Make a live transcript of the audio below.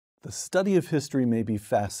The study of history may be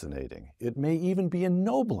fascinating. It may even be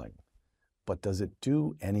ennobling. But does it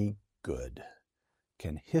do any good?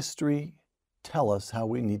 Can history tell us how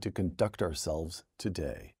we need to conduct ourselves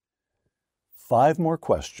today? 5 more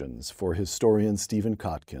questions for historian Stephen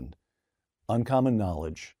Kotkin. Uncommon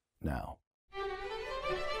Knowledge now.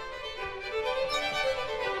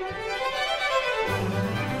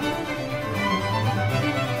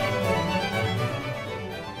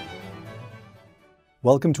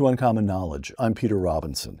 Welcome to Uncommon Knowledge. I'm Peter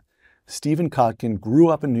Robinson. Stephen Kotkin grew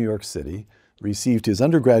up in New York City, received his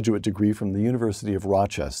undergraduate degree from the University of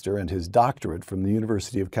Rochester and his doctorate from the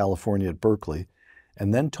University of California at Berkeley,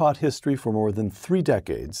 and then taught history for more than 3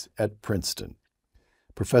 decades at Princeton.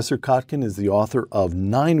 Professor Kotkin is the author of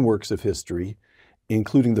 9 works of history,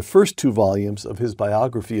 including the first 2 volumes of his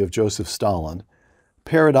biography of Joseph Stalin,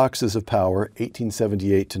 Paradoxes of Power, 1878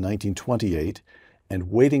 to 1928, and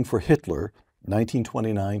Waiting for Hitler,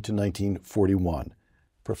 1929 to 1941.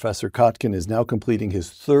 Professor Kotkin is now completing his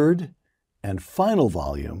 3rd and final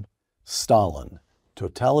volume, Stalin,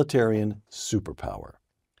 Totalitarian Superpower.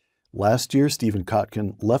 Last year, Stephen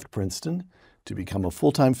Kotkin left Princeton to become a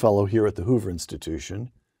full-time fellow here at the Hoover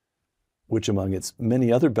Institution, which among its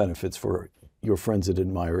many other benefits for your friends and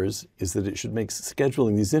admirers is that it should make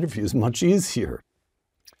scheduling these interviews much easier.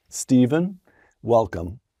 Stephen,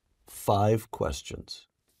 welcome. 5 questions.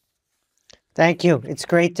 Thank you. It's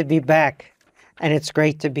great to be back, and it's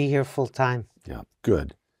great to be here full time. Yeah,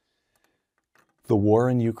 good. The war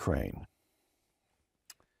in Ukraine.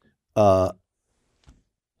 A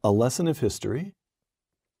lesson of history,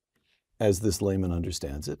 as this layman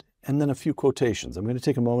understands it, and then a few quotations. I'm going to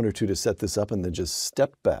take a moment or two to set this up and then just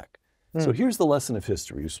step back. So here's the lesson of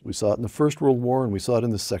history. We saw it in the First World War and we saw it in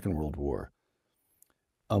the Second World War.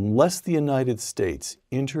 Unless the United States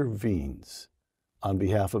intervenes on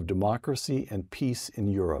behalf of democracy and peace in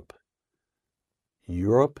Europe,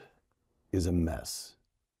 Europe is a mess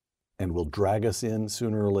and will drag us in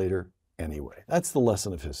sooner or later anyway. That's the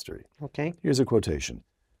lesson of history. Okay. Here's a quotation.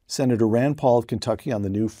 Senator Rand Paul of Kentucky on the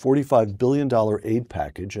new $45 billion aid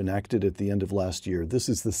package enacted at the end of last year. This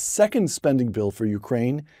is the 2nd spending bill for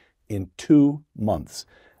Ukraine in 2 months.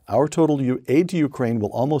 Our total aid to Ukraine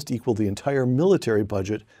will almost equal the entire military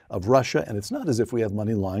budget of Russia, and it's not as if we have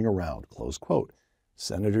money lying around, close quote.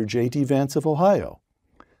 Senator J.D. Vance of Ohio.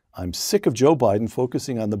 I'm sick of Joe Biden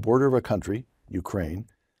focusing on the border of a country, Ukraine,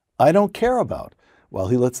 I don't care about, while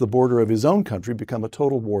he lets the border of his own country become a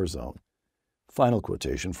total war zone. Final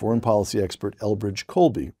quotation, foreign policy expert Elbridge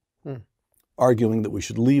Colby, arguing that we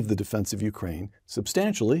should leave the defense of Ukraine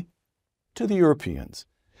substantially to the Europeans.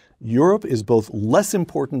 Europe is both less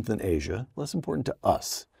important than Asia, less important to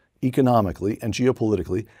us economically and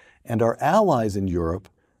geopolitically, and our allies in Europe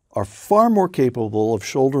are far more capable of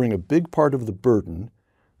shouldering a big part of the burden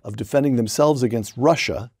of defending themselves against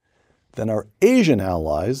Russia than our Asian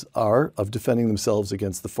allies are of defending themselves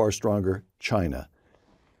against the far stronger China.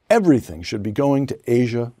 Everything should be going to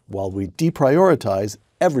Asia while we deprioritize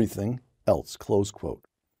everything else, close quote.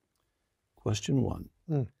 Question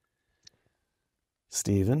 1.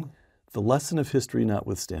 Stephen, the lesson of history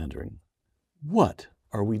notwithstanding, what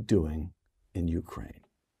are we doing in Ukraine?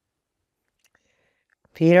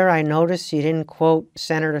 Peter, I noticed you didn't quote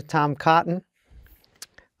Senator Tom Cotton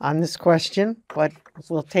on this question, but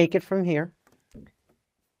we'll take it from here.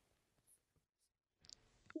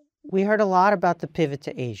 We heard a lot about the pivot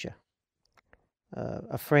to Asia,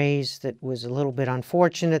 a phrase that was a little bit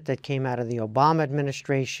unfortunate that came out of the Obama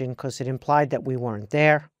administration because it implied that we weren't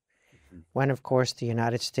there, when, of course, the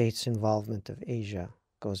United States' involvement of Asia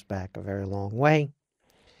goes back a very long way,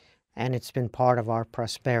 and it's been part of our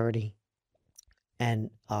prosperity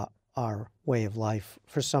and our way of life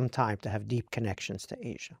for some time to have deep connections to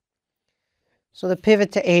Asia. So the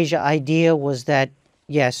pivot to Asia idea was that,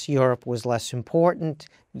 yes, Europe was less important.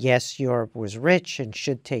 Yes, Europe was rich and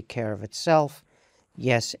should take care of itself.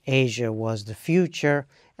 Yes, Asia was the future.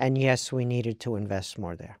 And yes, we needed to invest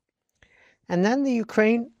more there. And then the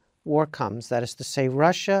Ukraine war comes. That is to say,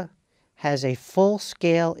 Russia has a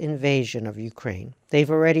full-scale invasion of Ukraine.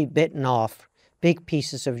 They've already bitten off big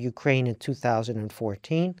pieces of Ukraine in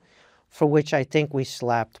 2014, for which I think we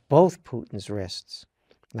slapped both Putin's wrists,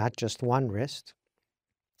 not just one wrist.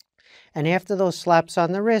 And after those slaps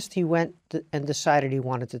on the wrist, he went and decided he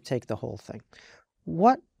wanted to take the whole thing.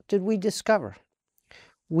 What did we discover?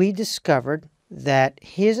 We discovered that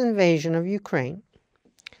his invasion of Ukraine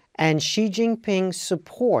and Xi Jinping's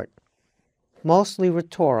support, mostly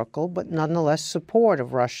rhetorical, but nonetheless support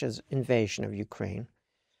of Russia's invasion of Ukraine,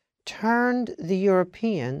 turned the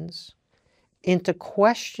Europeans into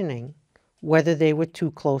questioning whether they were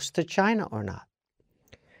too close to China or not.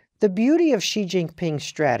 The beauty of Xi Jinping's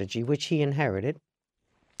strategy, which he inherited,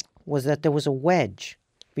 was that there was a wedge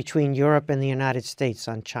between Europe and the United States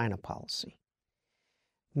on China policy.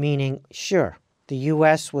 Meaning, sure, the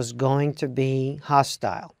U.S. was going to be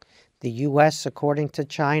hostile. The U.S., according to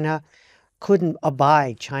China, couldn't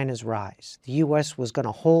abide China's rise. The U.S. was going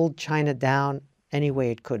to hold China down any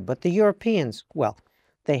way it could. But the Europeans, well,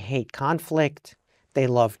 they hate conflict. They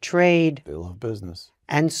love trade. They love business.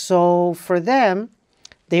 And so for them,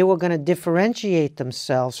 they were going to differentiate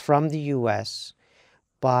themselves from the U.S.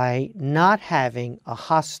 by not having a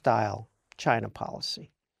hostile China policy.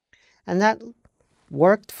 And that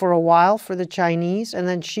worked for a while for the Chinese, and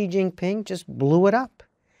then Xi Jinping just blew it up.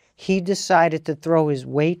 He decided to throw his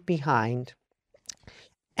weight behind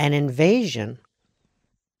an invasion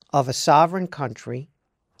of a sovereign country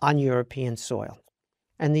on European soil.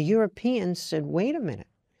 And the Europeans said, wait a minute,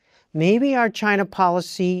 maybe our China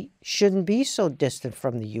policy shouldn't be so distant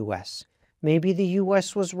from the U.S. Maybe the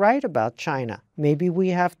U.S. was right about China. Maybe we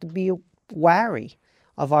have to be wary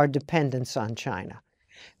of our dependence on China.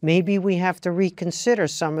 Maybe we have to reconsider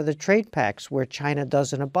some of the trade pacts where China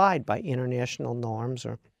doesn't abide by international norms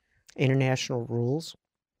or international rules.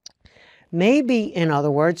 Maybe, in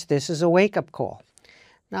other words, this is a wake-up call.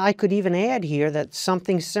 Now, I could even add here that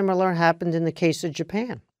something similar happened in the case of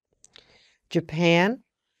Japan. Japan,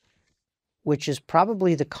 which is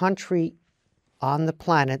probably the country on the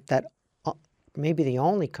planet that, maybe the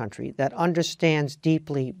only country, that understands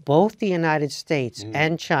deeply both the United States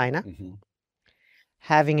and China,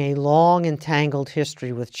 having a long and tangled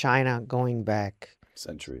history with China going back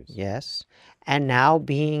centuries. Yes. And now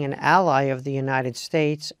being an ally of the United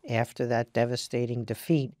States after that devastating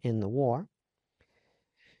defeat in the war.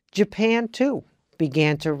 Japan, too,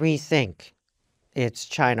 began to rethink its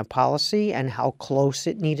China policy and how close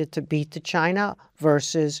it needed to be to China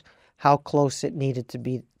versus how close it needed to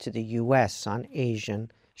be to the U.S. on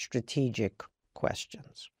Asian strategic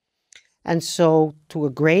questions. And so, to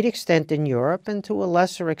a great extent in Europe and to a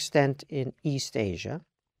lesser extent in East Asia,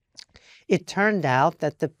 it turned out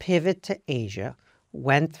that the pivot to Asia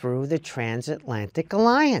went through the transatlantic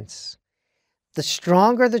alliance. The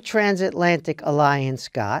stronger the transatlantic alliance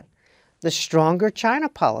got, the stronger China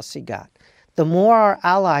policy got. The more our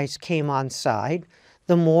allies came on side,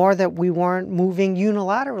 the more that we weren't moving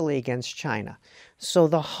unilaterally against China. So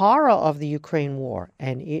the horror of the Ukraine war,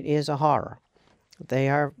 and it is a horror, they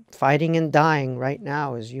are fighting and dying right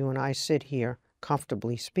now as you and I sit here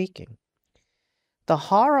comfortably speaking. The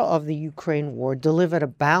horror of the Ukraine war delivered a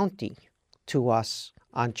bounty to us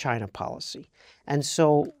on China policy. And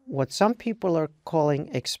so what some people are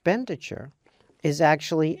calling expenditure is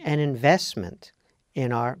actually an investment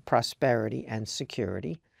in our prosperity and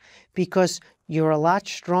security, because you're a lot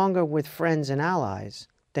stronger with friends and allies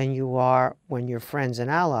than you are when your friends and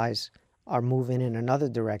allies are moving in another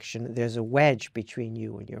direction. There's a wedge between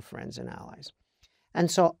you and your friends and allies. And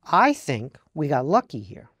so I think we got lucky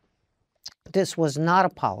here. This was not a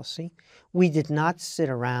policy. We did not sit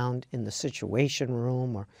around in the Situation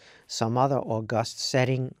Room or some other august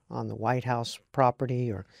setting on the White House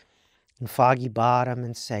property or in Foggy Bottom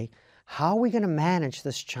and say, how are we going to manage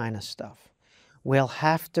this China stuff? We'll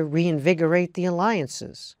have to reinvigorate the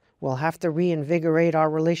alliances. We'll have to reinvigorate our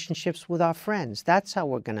relationships with our friends. That's how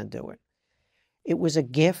we're going to do it. It was a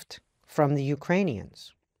gift from the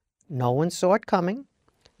Ukrainians. No one saw it coming.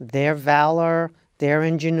 Their valor, their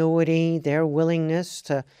ingenuity, their willingness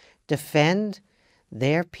to defend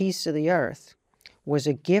their piece of the earth was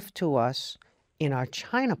a gift to us in our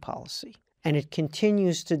China policy, and it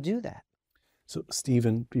continues to do that. So,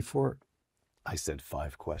 Stephen, before I said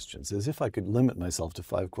 5 questions, as if I could limit myself to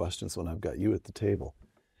 5 questions when I've got you at the table.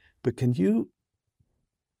 But can you,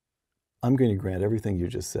 I'm going to grant everything you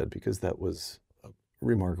just said because that was a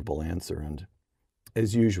remarkable answer. And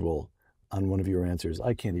as usual, on one of your answers,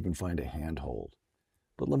 I can't even find a handhold.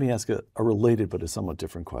 But let me ask a related but a somewhat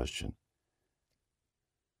different question.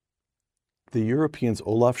 The Europeans,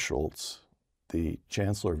 Olaf Scholz, the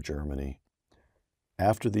Chancellor of Germany,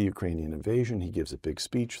 after the Ukrainian invasion, he gives a big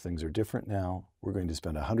speech. Things are different now. We're going to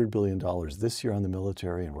spend $100 billion this year on the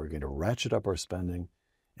military, and we're going to ratchet up our spending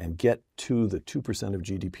and get to the 2% of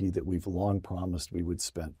GDP that we've long promised we would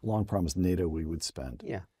spend, long promised NATO we would spend.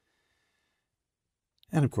 Yeah.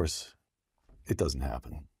 And of course, it doesn't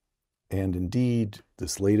happen. And indeed,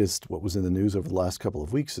 this latest, what was in the news over the last couple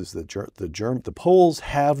of weeks is that the Poles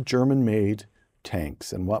have German-made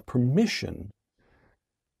tanks and want permission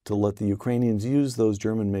to let the Ukrainians use those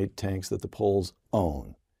German-made tanks that the Poles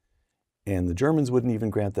own. And the Germans wouldn't even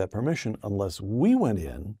grant that permission unless we went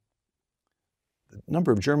in. The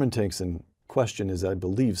number of German tanks in question is, I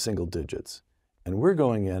believe, single digits. And we're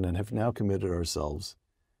going in and have now committed ourselves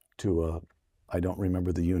to a, I don't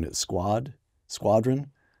remember the unit, squadron?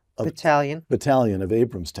 Battalion of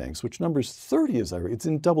Abrams tanks, which numbers 30 as I read. It's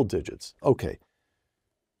in double digits. Okay.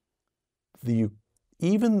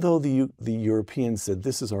 Even though the Europeans said,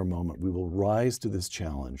 this is our moment, we will rise to this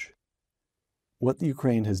challenge, what the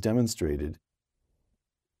Ukraine has demonstrated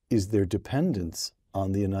is their dependence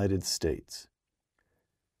on the United States.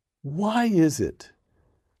 Why is it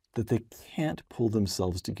that they can't pull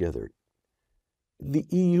themselves together? The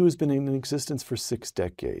EU has been in existence for 6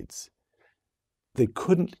 decades. They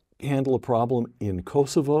couldn't handle a problem in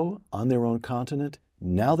Kosovo on their own continent.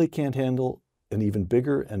 Now they can't handle an even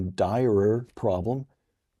bigger and direr problem,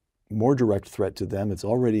 more direct threat to them. It's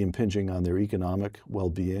already impinging on their economic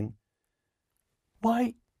well-being.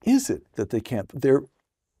 Why is it that they can't? They're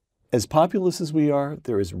as populous as we are,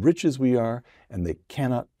 they're as rich as we are, and they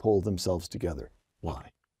cannot pull themselves together.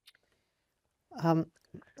 Why? How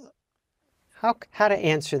to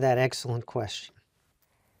answer that excellent question.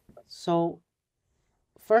 So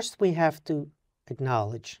first we have to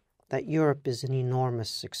acknowledge that Europe is an enormous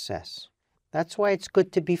success. That's why it's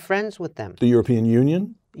good to be friends with them. The European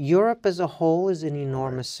Union? Europe as a whole is an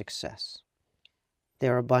enormous success.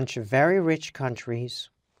 They're a bunch of very rich countries.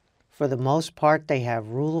 For the most part, they have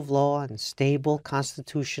rule of law and stable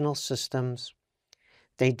constitutional systems.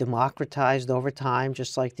 They democratized over time,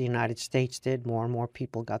 just like the United States did. More and more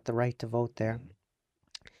people got the right to vote there.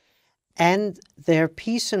 And their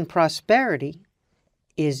peace and prosperity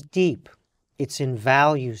is deep. It's in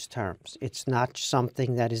values terms. It's not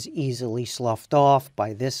something that is easily sloughed off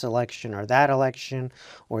by this election or that election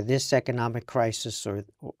or this economic crisis or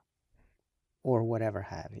whatever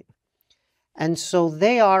have you. And so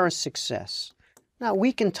they are a success. Now,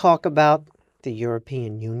 we can talk about the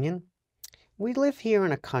European Union. We live here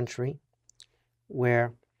in a country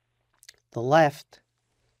where the left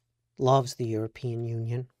loves the European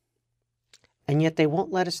Union, and yet they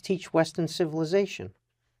won't let us teach Western civilization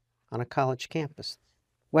on a college campus.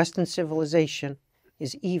 Western civilization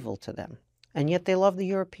is evil to them, and yet they love the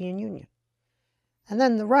European Union. And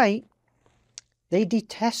then the right, they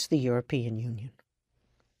detest the European Union,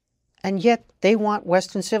 and yet they want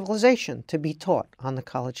Western civilization to be taught on the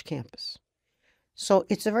college campus. So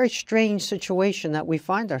it's a very strange situation that we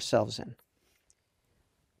find ourselves in.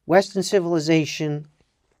 Western civilization,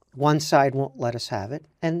 one side won't let us have it,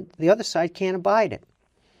 and the other side can't abide it.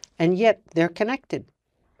 And yet they're connected.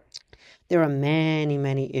 There are many,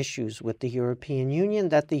 many issues with the European Union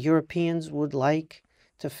that the Europeans would like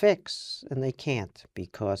to fix, and they can't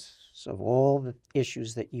because of all the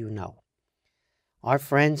issues that you know. Our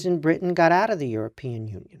friends in Britain got out of the European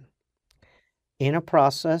Union in a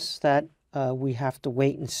process that we have to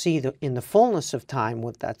wait and see in the fullness of time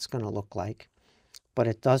what that's going to look like. But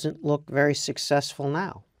it doesn't look very successful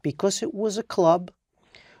now because it was a club,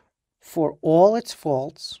 for all its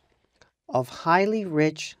faults, of highly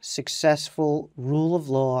rich, successful, rule of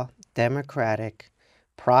law, democratic,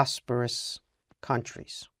 prosperous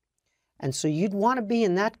countries. And so you'd want to be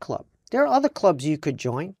in that club. There are other clubs you could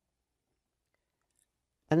join,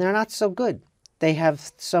 and they're not so good. They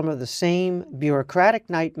have some of the same bureaucratic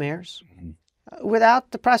nightmares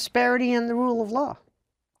without the prosperity and the rule of law.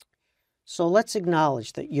 So let's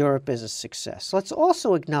acknowledge that Europe is a success. Let's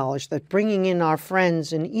also acknowledge that bringing in our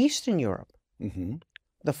friends in Eastern Europe,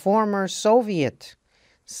 the former Soviet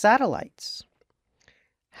satellites,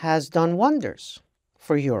 has done wonders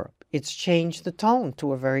for Europe. It's changed the tone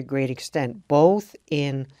to a very great extent, both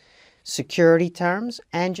in security terms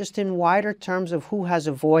and just in wider terms of who has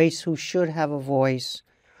a voice, who should have a voice,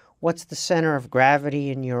 what's the center of gravity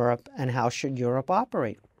in Europe, and how should Europe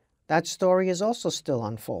operate. That story is also still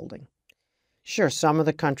unfolding. Sure, some of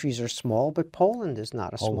the countries are small, but Poland is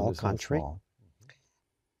not a small country.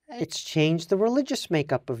 It's changed the religious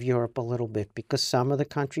makeup of Europe a little bit because some of the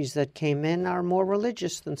countries that came in are more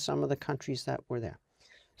religious than some of the countries that were there.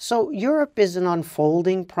 So Europe is an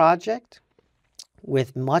unfolding project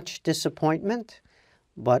with much disappointment,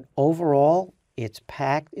 but overall it's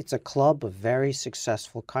packed. It's a club of very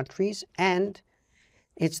successful countries, and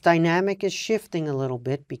its dynamic is shifting a little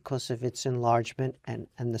bit because of its enlargement, and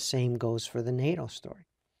the same goes for the NATO story.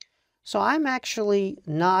 So I'm actually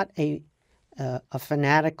not a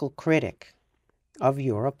fanatical critic of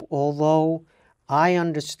Europe, although I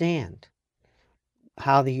understand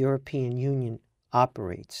how the European Union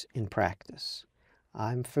operates in practice.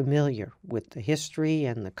 I'm familiar with the history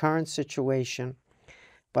and the current situation,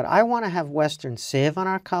 but I want to have Western Civ on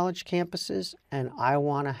our college campuses, and I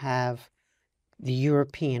want to have the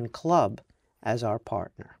European Club as our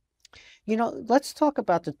partner. You know, let's talk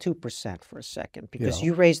about the 2% for a second, because Yeah.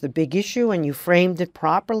 you raised the big issue and you framed it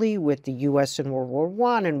properly with the U.S. in World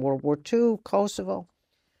War I and World War II, Kosovo.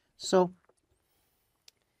 So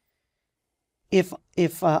if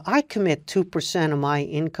I commit 2% of my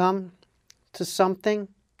income to something,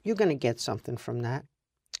 you're going to get something from that.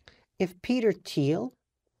 If Peter Thiel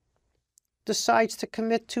decides to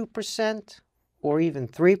commit 2% or even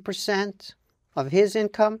 3% of his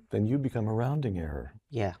income, Then you become a rounding error.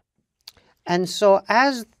 yeah. And so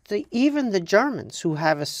as even the Germans, who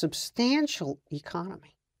have a substantial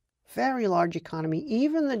economy, very large economy,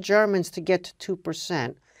 even the Germans, to get to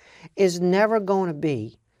 2% is never going to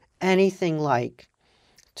be anything like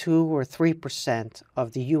 2 or 3%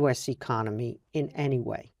 of the U.S. economy in any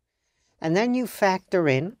way. And then you factor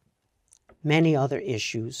in many other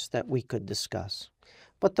issues that we could discuss.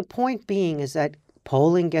 But the point being is that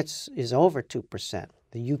Poland is over 2%,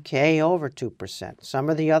 the UK over 2%, some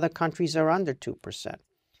of the other countries are under 2%.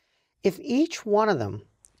 If each one of them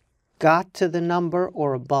got to the number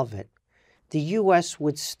or above it, the U.S.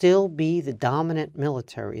 would still be the dominant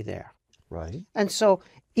military there. Right. And so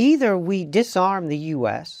either we disarm the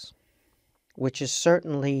U.S., which is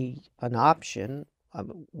certainly an option.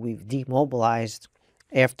 We've demobilized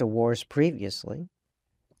after wars previously.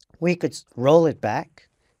 We could roll it back,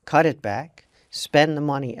 cut it back, spend the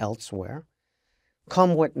money elsewhere.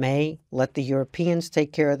 Come what may, let the Europeans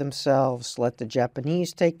take care of themselves, let the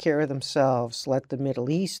Japanese take care of themselves, let the Middle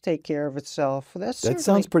East take care of itself. That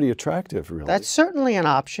sounds pretty attractive, really. That's certainly an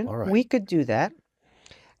option. All right. We could do that.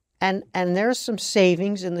 And there's some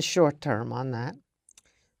savings in the short term on that.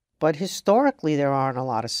 But historically, there aren't a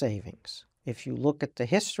lot of savings. If you look at the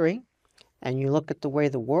history and you look at the way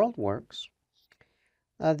the world works,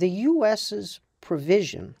 the U.S.'s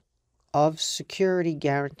provision of security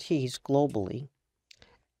guarantees globally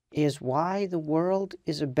is why the world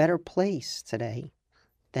is a better place today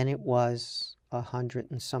than it was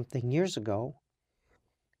 100 and something years ago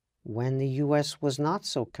when the U.S. was not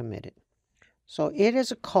so committed. So it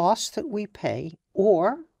is a cost that we pay,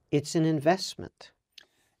 or it's an investment.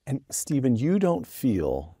 And Stephen, you don't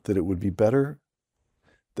feel that it would be better,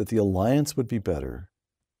 that the alliance would be better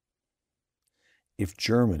if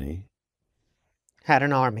Germany had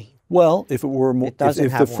an army? Well, if it were more, if the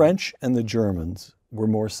one. French and the Germans were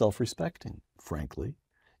more self-respecting, frankly,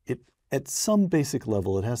 at some basic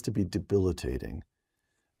level, it has to be debilitating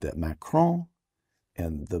that Macron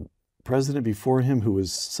and the president before him, who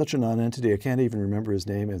was such a nonentity, I can't even remember his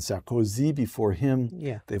name, and Sarkozy before him,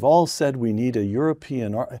 they've all said we need a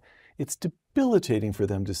European. It's debilitating for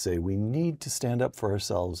them to say we need to stand up for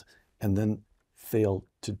ourselves and then fail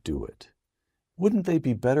to do it. Wouldn't they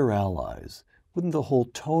be better allies? Wouldn't the whole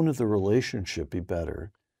tone of the relationship be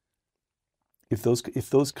better if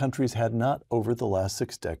those countries had not, over the last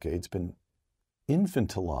 6 decades, been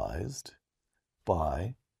infantilized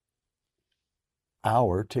by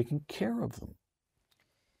our taking care of them?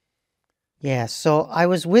 Yeah, so I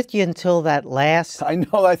was with you until that last... I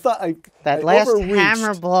know, I thought I last overreached.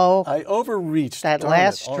 Hammer blow. I overreached. That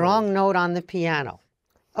last strong note on the piano.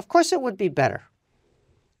 Of course it would be better.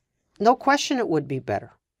 No question it would be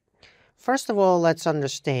better. First of all, let's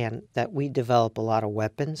understand that we develop a lot of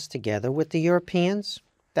weapons together with the Europeans,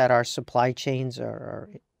 that our supply chains are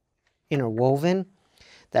interwoven,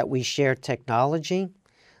 that we share technology.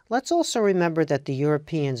 Let's also remember that the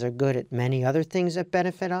Europeans are good at many other things that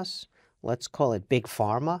benefit us. Let's call it big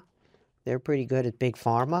pharma. They're pretty good at big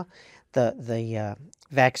pharma. The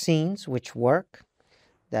vaccines, which work,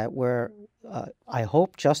 that we're, I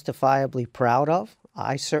hope, justifiably proud of.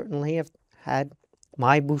 I certainly have had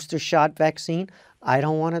my booster shot vaccine. I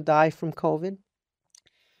don't want to die from COVID.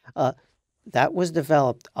 That was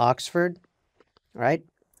developed. Oxford, right,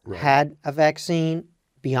 had a vaccine.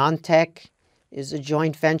 BioNTech is a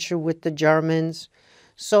joint venture with the Germans.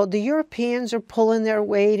 So the Europeans are pulling their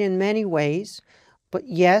weight in many ways. But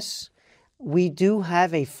yes, we do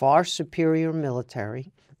have a far superior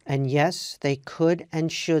military. And yes, they could and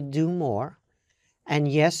should do more. And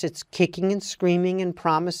yes, it's kicking and screaming and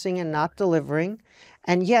promising and not delivering.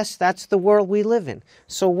 And yes, that's the world we live in.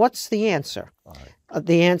 So what's the answer?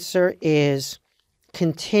 The answer is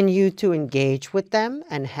continue to engage with them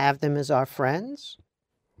and have them as our friends.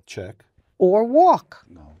 Check. Or walk.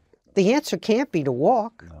 No. The answer can't be to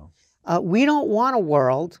walk. No. We don't want a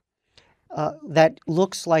world that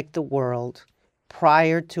looks like the world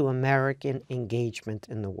prior to American engagement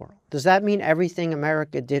in the world. Does that mean everything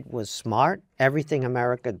America did was smart? Everything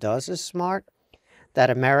America does is smart? That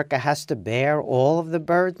America has to bear all of the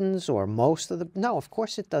burdens or most of the... No, of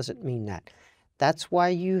course it doesn't mean that. That's why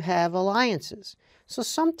you have alliances. So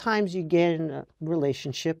sometimes you get in a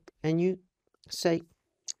relationship and you say,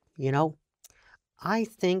 you know, I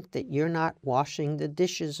think that you're not washing the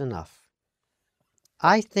dishes enough.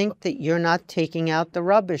 I think that you're not taking out the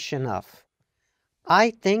rubbish enough. I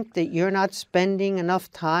think that you're not spending enough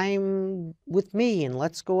time with me, and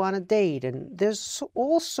let's go on a date. And there's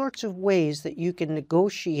all sorts of ways that you can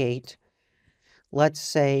negotiate, let's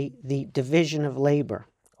say, the division of labor,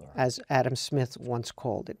 as Adam Smith once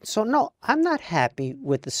called it. So no, I'm not happy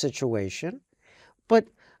with the situation, but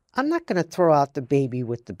I'm not going to throw out the baby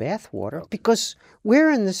with the bathwater, because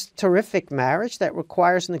we're in this terrific marriage that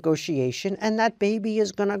requires negotiation, and that baby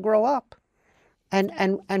is going to grow up.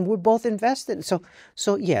 And we're both invested.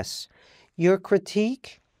 So yes, your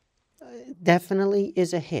critique definitely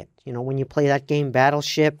is a hit. You know, when you play that game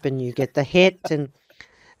Battleship and you get the hit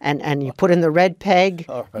and you put in the red peg,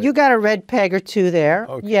 right. You got a red peg or two there.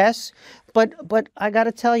 Okay. Yes, but I got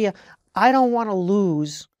to tell you, I don't want to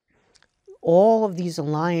lose all of these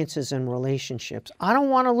alliances and relationships. I don't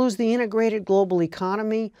want to lose the integrated global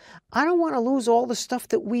economy. I don't want to lose all the stuff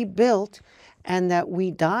that we built and that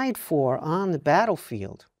we died for on the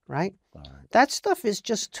battlefield, right? That stuff is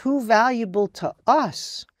just too valuable to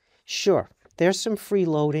us. Sure, there's some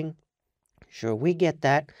freeloading. Sure, we get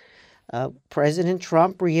that. President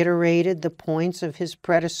Trump reiterated the points of his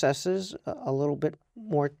predecessors a little bit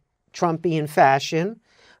more Trumpian fashion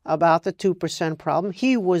about the 2% problem.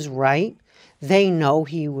 He was right. They know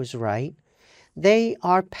he was right. They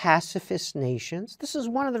are pacifist nations. This is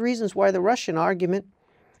one of the reasons why the Russian argument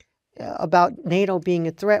about NATO being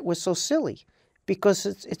a threat was so silly, because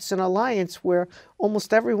it's an alliance where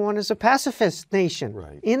almost everyone is a pacifist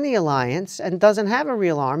nation in the alliance and doesn't have a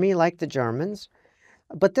real army like the Germans,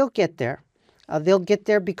 but they'll get there. They'll get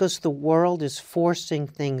there because the world is forcing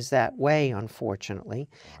things that way, unfortunately.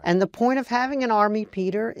 And the point of having an army,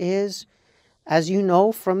 Peter, is, as you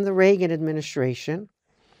know from the Reagan administration,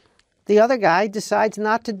 the other guy decides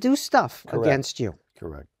not to do stuff against you.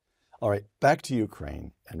 Correct. All right, back to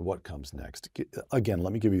Ukraine and what comes next. Again,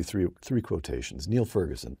 let me give you three quotations. Neil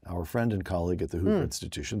Ferguson, our friend and colleague at the Hoover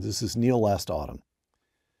Institution. This is Neil last autumn.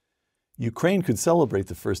 Ukraine could celebrate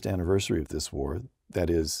the first anniversary of this war. That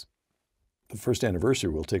is, the first anniversary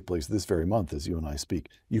will take place this very month as you and I speak.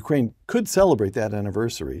 Ukraine could celebrate that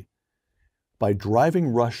anniversary by driving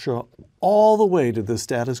Russia all the way to the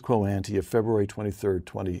status quo ante of February 23rd,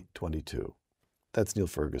 2022. That's Neil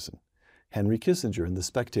Ferguson. Henry Kissinger in The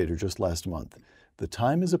Spectator just last month. The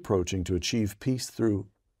time is approaching to achieve peace through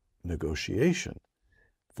negotiation.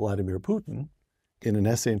 Vladimir Putin, in an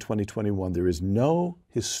essay in 2021, there is no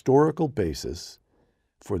historical basis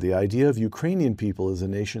for the idea of Ukrainian people as a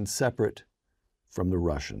nation separate from the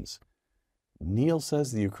Russians. Neil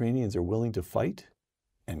says the Ukrainians are willing to fight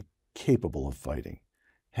and capable of fighting.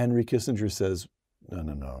 Henry Kissinger says,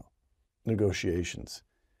 no, negotiations.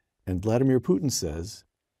 And Vladimir Putin says,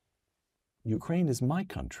 Ukraine is my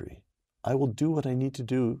country. I will do what I need to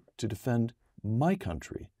do to defend my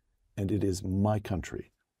country, and it is my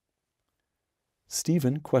country.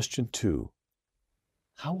 Stephen, question 2.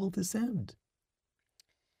 How will this end?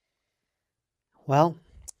 Well,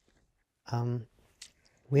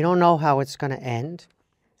 we don't know how it's going to end,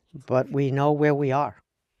 but we know where we are.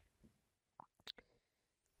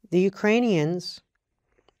 The Ukrainians,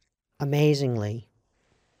 amazingly,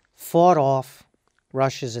 fought off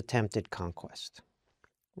Russia's attempted conquest.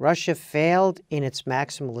 Russia failed in its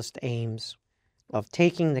maximalist aims of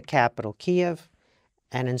taking the capital, Kiev,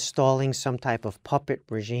 and installing some type of puppet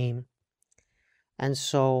regime. And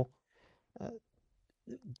so,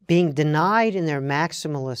 being denied in their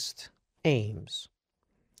maximalist aims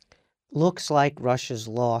looks like Russia's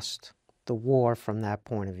lost the war from that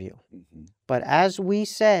point of view. But as we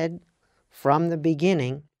said from the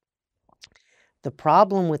beginning, the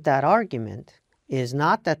problem with that argument is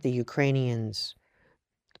not that the Ukrainians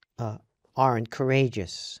aren't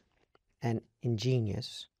courageous and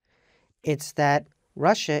ingenious. It's that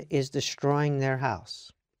Russia is destroying their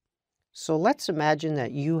house. So let's imagine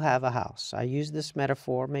that you have a house. I use this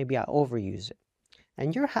metaphor, maybe I overuse it.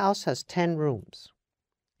 And your house has 10 rooms.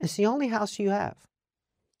 It's the only house you have.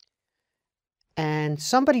 And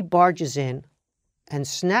somebody barges in and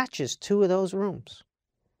snatches 2 of those rooms.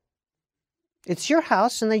 It's your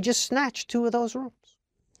house, and they just snatch 2 of those rooms.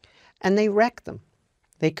 And they wreck them.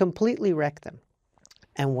 They completely wreck them.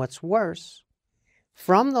 And what's worse,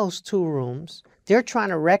 from those 2 rooms, they're trying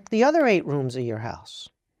to wreck the other 8 rooms of your house.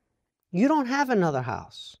 You don't have another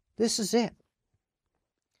house. This is it.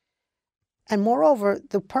 And moreover,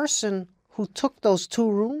 the person who took those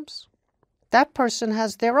 2 rooms, that person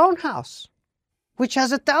has their own house, which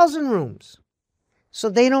has 1,000 rooms. So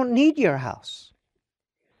they don't need your house.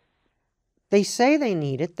 They say they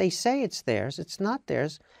need it. They say it's theirs. It's not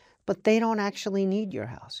theirs, but they don't actually need your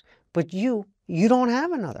house. But you don't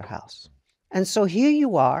have another house. And so here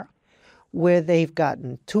you are, where they've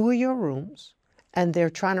gotten 2 of your rooms, and they're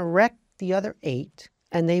trying to wreck the other 8,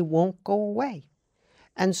 and they won't go away.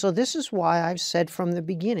 And so this is why I've said from the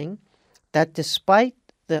beginning that despite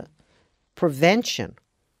the prevention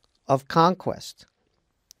of conquest,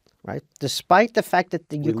 right, despite the fact that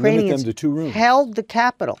the Ukrainians held the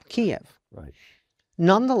capital, Kiev, right,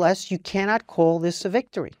 nonetheless, you cannot call this a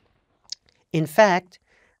victory. In fact,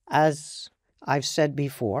 as I've said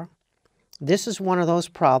before, this is one of those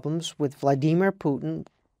problems with Vladimir Putin.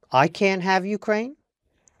 I can't have Ukraine.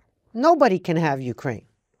 Nobody can have Ukraine.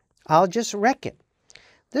 I'll just wreck it.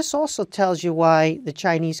 This also tells you why the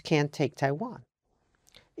Chinese can't take Taiwan.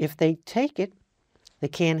 If they take it, they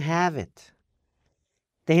can't have it.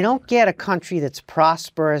 They don't get a country that's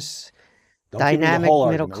prosperous, dynamic,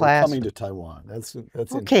 middle class. We're coming to Taiwan. That's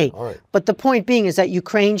okay. All right. But the point being is that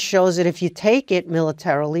Ukraine shows that if you take it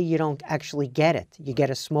militarily, you don't actually get it. You get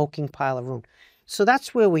a smoking pile of ruin. So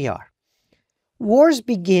that's where we are. Wars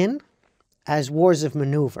begin as wars of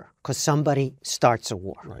maneuver because somebody starts a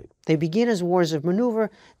war. Right. They begin as wars of maneuver.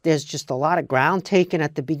 There's just a lot of ground taken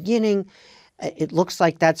at the beginning. It looks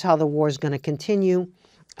like that's how the war is going to continue.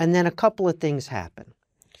 And then a couple of things happen.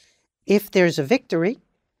 If there's a victory,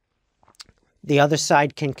 the other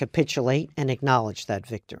side can capitulate and acknowledge that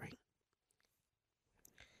victory.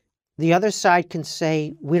 The other side can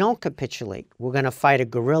say, we don't capitulate. We're going to fight a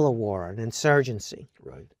guerrilla war, an insurgency,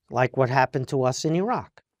 right, like what happened to us in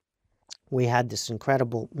Iraq. We had this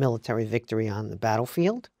incredible military victory on the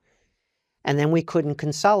battlefield, and then we couldn't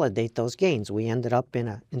consolidate those gains. We ended up in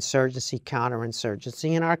an insurgency,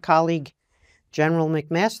 counterinsurgency, and our colleague, General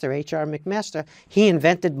McMaster, H.R. McMaster, he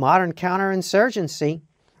invented modern counterinsurgency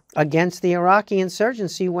against the Iraqi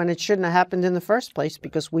insurgency when it shouldn't have happened in the first place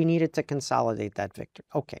because we needed to consolidate that victory.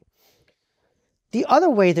 Okay. The other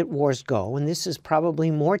way that wars go, and this is probably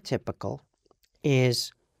more typical,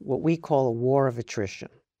 is what we call a war of attrition,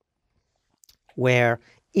 where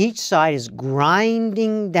each side is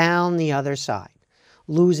grinding down the other side,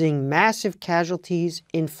 losing massive casualties,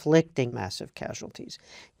 inflicting massive casualties,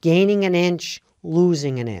 gaining an inch,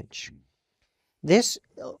 losing an inch.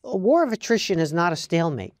 A war of attrition is not a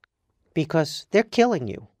stalemate because they're killing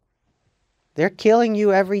you. They're killing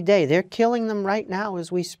you every day. They're killing them right now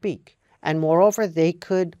as we speak. And moreover, they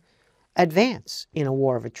could advance in a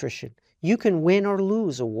war of attrition. You can win or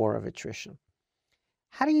lose a war of attrition.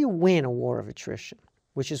 How do you win a war of attrition,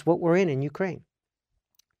 which is what we're in Ukraine?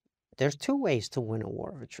 There's 2 ways to win a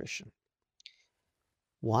war of attrition.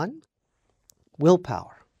 1,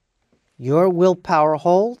 willpower. Your willpower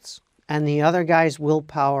holds, and the other guy's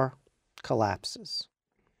willpower collapses.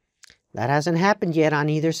 That hasn't happened yet on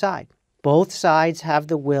either side. Both sides have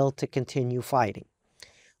the will to continue fighting.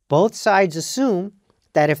 Both sides assume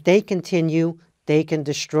that if they continue, they can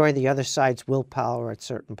destroy the other side's willpower at a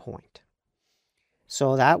certain point.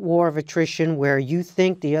 So that war of attrition where you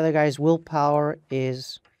think the other guy's willpower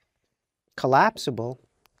is collapsible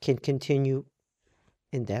can continue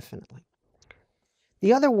indefinitely.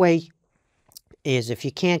 The other way is if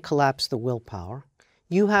you can't collapse the willpower,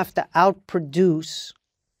 you have to outproduce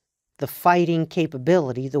the fighting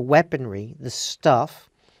capability, the weaponry, the stuff,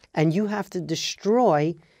 and you have to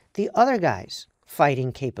destroy the other guy's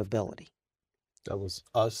fighting capability. That was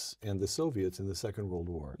us and the Soviets in the Second World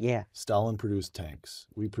War. Yeah. Stalin produced tanks.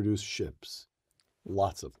 We produced ships.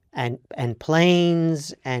 Lots of them. And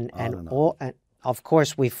planes and all. And of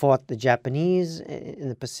course, we fought the Japanese in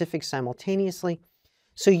the Pacific simultaneously.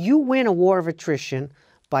 So you win a war of attrition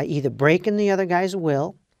by either breaking the other guy's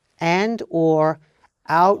will and or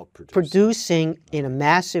outproducing in a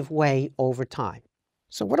massive way over time.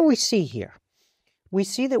 So what do we see here? We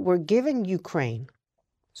see that we're giving Ukraine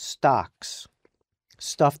stocks,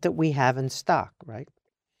 stuff that we have in stock, right?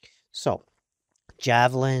 So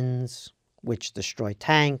javelins, which destroy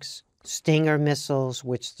tanks, Stinger missiles,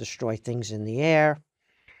 which destroy things in the air.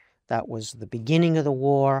 That was the beginning of the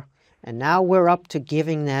war. And now we're up to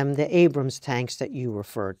giving them the Abrams tanks that you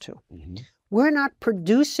referred to. Mm-hmm. We're not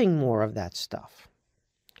producing more of that stuff.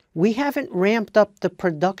 We haven't ramped up the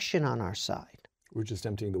production on our side. We're just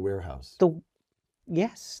emptying the warehouse.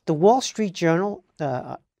 Yes. The Wall Street Journal,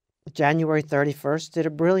 January 31st, did a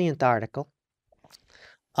brilliant article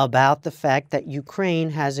about the fact that Ukraine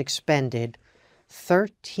has expended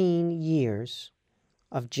 13 years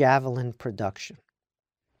of Javelin production.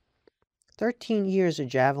 13 years of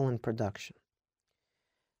Javelin production.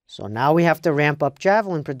 So now we have to ramp up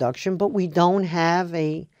Javelin production, but we don't have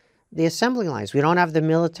a the assembly lines. We don't have the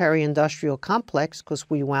military-industrial complex because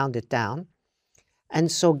we wound it down.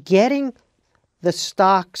 And so getting the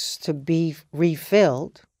stocks to be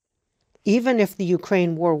refilled, even if the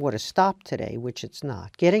Ukraine war would have stopped today, which it's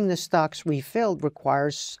not, getting the stocks refilled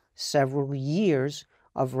requires several years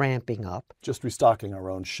of ramping up. Just restocking our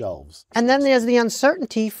own shelves. And then there's the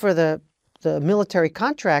uncertainty for the military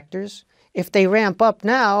contractors. If they ramp up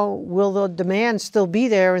now, will the demand still be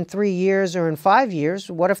there in 3 years or in 5 years?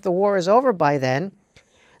 What if the war is over by then?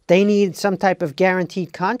 They need some type of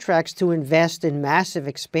guaranteed contracts to invest in massive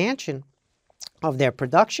expansion of their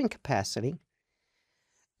production capacity.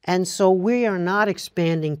 And so we are not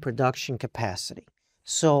expanding production capacity.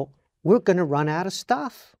 So we're going to run out of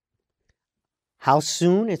stuff. How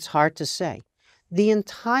soon? It's hard to say. The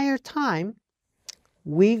entire time,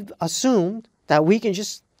 we've assumed that we can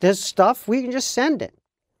just, there's stuff, we can just send it.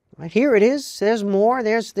 Right? Here it is. There's more.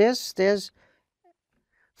 There's this. There's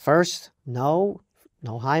first, no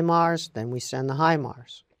HIMARS. Then we send the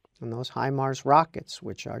HIMARS. And those HIMARS rockets,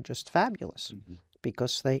 which are just fabulous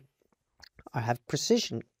because they have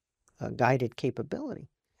precision guided capability.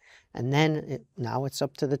 And then now it's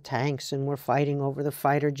up to the tanks, and we're fighting over the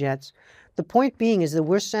fighter jets. The point being is that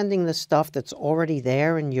we're sending the stuff that's already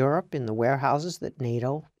there in Europe in the warehouses that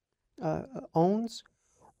NATO owns,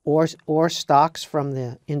 or stocks from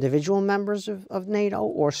the individual members of NATO,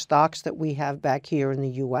 or stocks that we have back here in the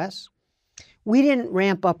U.S. We didn't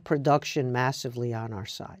ramp up production massively on our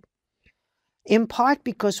side, in part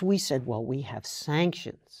because we said, well, we have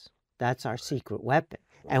sanctions. That's our secret weapon.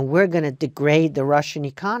 And we're going to degrade the Russian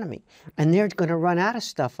economy. And they're going to run out of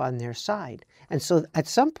stuff on their side. And so at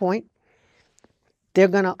some point, they're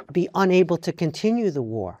going to be unable to continue the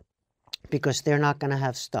war because they're not going to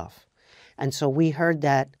have stuff. And so we heard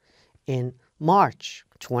that in March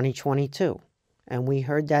 2022. And we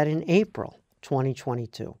heard that in April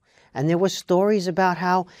 2022. And there were stories about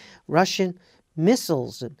how Russian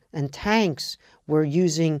missiles and tanks were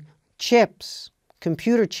using chips,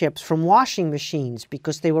 computer chips from washing machines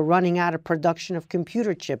because they were running out of production of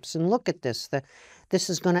computer chips. And look at this. This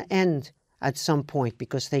is going to end at some point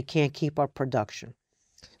because they can't keep up production.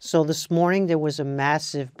 So this morning there was a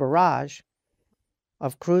massive barrage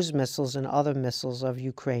of cruise missiles and other missiles of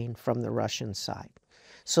Ukraine from the Russian side.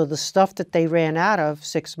 So the stuff that they ran out of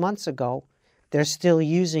 6 months ago, they're still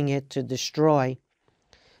using it to destroy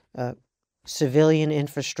civilian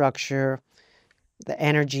infrastructure, the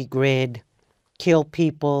energy grid, kill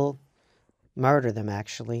people, murder them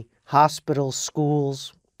actually, hospitals,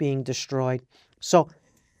 schools being destroyed. So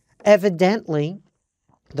evidently,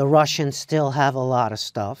 the Russians still have a lot of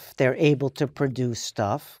stuff. They're able to produce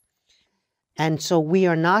stuff. And so we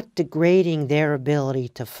are not degrading their ability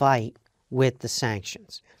to fight with the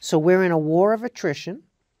sanctions. So we're in a war of attrition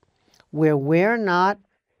where we're not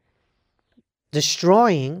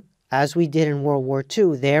destroying, as we did in World War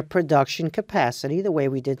II, their production capacity, the way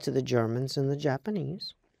we did to the Germans and the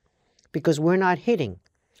Japanese, because we're not hitting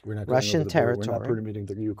Russian territory. We're not permitting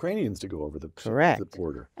the Ukrainians to go over the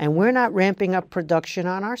border. And we're not ramping up production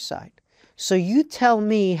on our side. So you tell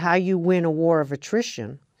me how you win a war of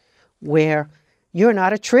attrition where you're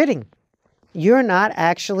not attriting. You're not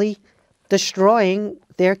actually destroying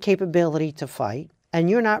their capability to fight, and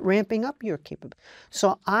you're not ramping up your capability.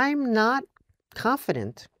 So I'm not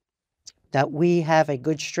confident that we have a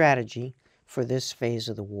good strategy for this phase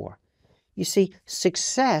of the war. You see,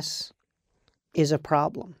 success is a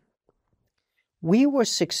problem. We were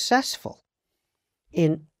successful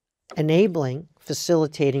in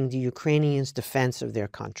facilitating the Ukrainians' defense of their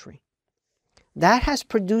country. That has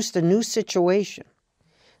produced a new situation.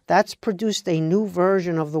 That's produced a new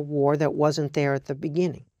version of the war that wasn't there at the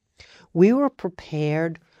beginning. We were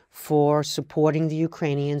prepared for supporting the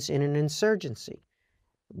Ukrainians in an insurgency.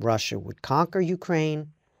 Russia would conquer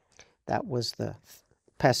Ukraine. That was the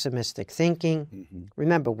pessimistic thinking. Mm-hmm.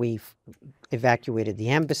 Remember, we evacuated the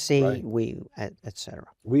embassy, right. etc.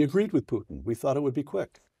 We agreed with Putin. We thought it would be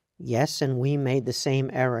quick. Yes, and we made the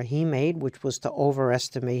same error he made, which was to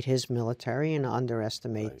overestimate his military and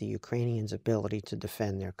underestimate the Ukrainians' ability to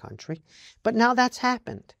defend their country. But now that's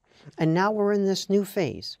happened, and now we're in this new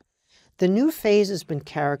phase. The new phase has been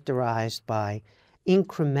characterized by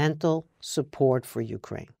incremental support for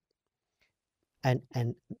Ukraine. And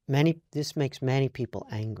this makes many people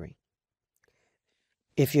angry.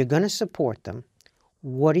 If you're going to support them,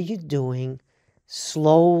 what are you doing?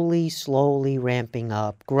 Slowly ramping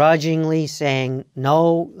up, grudgingly saying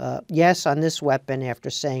no, yes on this weapon after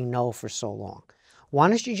saying no for so long. Why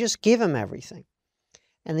don't you just give them everything?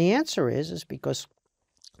 And the answer is because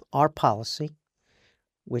our policy,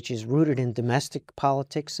 which is rooted in domestic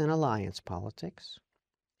politics and alliance politics,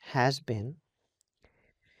 has been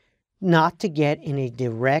not to get in a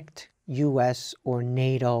direct U.S. or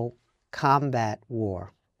NATO combat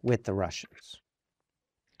war with the Russians.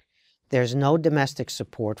 There's no domestic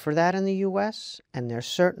support for that in the U.S., and there's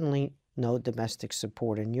certainly no domestic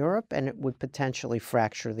support in Europe, and it would potentially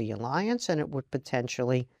fracture the alliance, and it would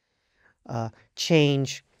potentially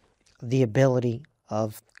change the ability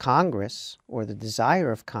of Congress or the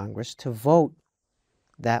desire of Congress to vote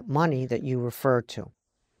that money that you refer to.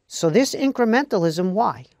 So this incrementalism,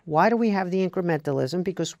 why? Why do we have the incrementalism?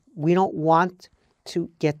 Because we don't want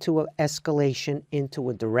to get to an escalation into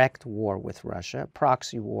a direct war with Russia, a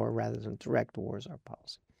proxy war rather than direct war is our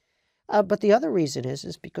policy. But the other reason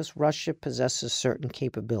is because Russia possesses certain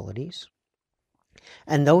capabilities,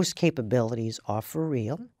 and those capabilities are for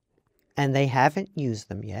real, and they haven't used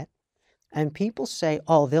them yet. And people say,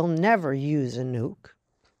 oh, they'll never use a nuke.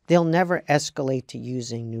 They'll never escalate to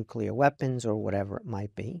using nuclear weapons or whatever it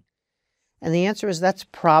might be. And the answer is that's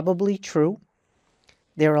probably true.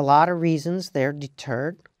 There are a lot of reasons they're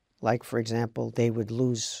deterred. Like, for example, they would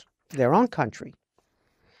lose their own country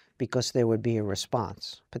because there would be a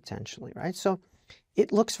response, potentially, right? So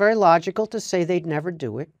it looks very logical to say they'd never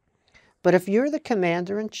do it. But if you're the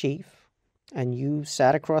commander-in-chief and you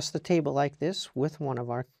sat across the table like this with one of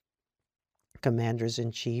our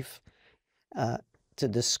commanders-in-chief to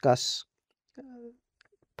discuss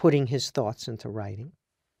putting his thoughts into writing,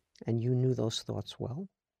 and you knew those thoughts well,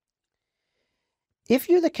 if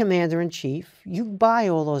you're the commander-in-chief, you buy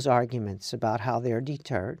all those arguments about how they're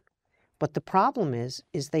deterred. But the problem is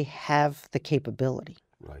they have the capability.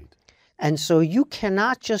 Right. And so you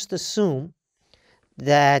cannot just assume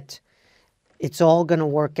that it's all going to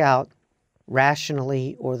work out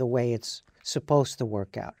rationally or the way it's supposed to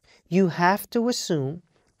work out. You have to assume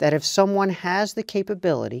that if someone has the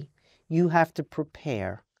capability, you have to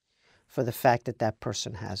prepare for the fact that that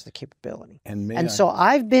person has the capability. And so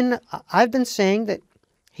I've been saying that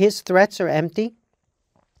his threats are empty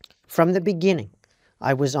from the beginning.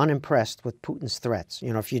 I was unimpressed with Putin's threats.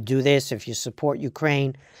 You know, if you do this, if you support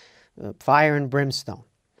Ukraine, fire and brimstone.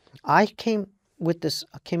 I came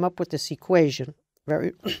up with this equation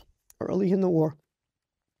very early in the war.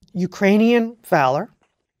 Ukrainian valor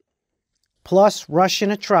plus Russian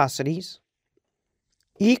atrocities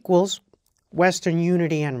equals Western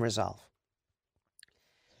unity and resolve.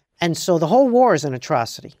 And so the whole war is an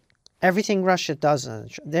atrocity. Everything Russia does,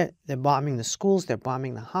 they're bombing the schools, they're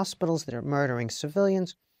bombing the hospitals, they're murdering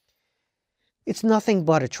civilians. It's nothing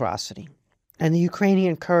but atrocity. And the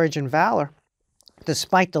Ukrainian courage and valor,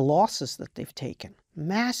 despite the losses that they've taken,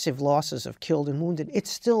 massive losses of killed and wounded, it's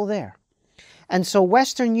still there. And so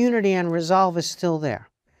Western unity and resolve is still there.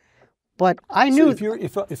 But I knew...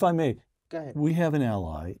 So if I may, go ahead. We have an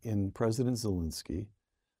ally in President Zelensky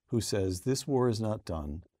who says this war is not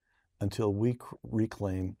done until we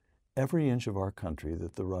reclaim every inch of our country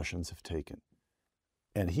that the Russians have taken.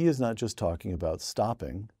 And he is not just talking about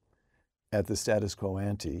stopping at the status quo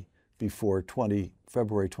ante before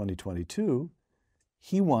February 2022.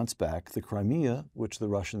 He wants back the Crimea, which the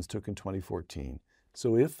Russians took in 2014.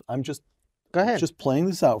 So if I'm just playing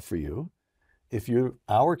this out for you, if you're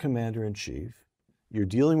our commander-in-chief, you're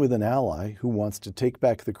dealing with an ally who wants to take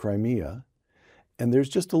back the Crimea, and there's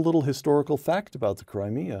just a little historical fact about the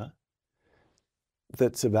Crimea,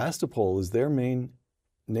 that Sevastopol is their main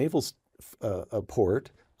naval port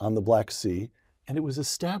on the Black Sea, and it was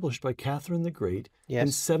established by Catherine the Great in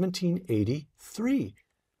 1783.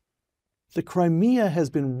 The Crimea has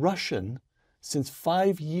been Russian since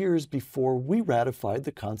 5 years before we ratified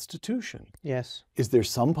the Constitution. Yes. Is there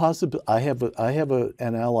some possibility? I have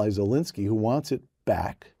an ally, Zelensky, who wants it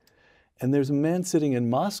back, and there's a man sitting in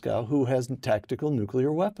Moscow who has tactical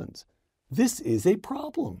nuclear weapons. This is a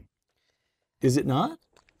problem. Is it not?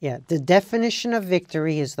 Yeah, the definition of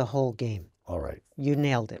victory is the whole game. All right. You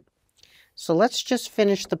nailed it. So let's just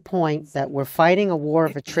finish the point that we're fighting a war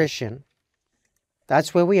of attrition.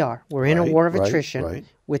 That's where we are. We're in a war of attrition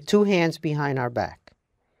with two hands behind our back.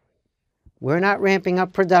 We're not ramping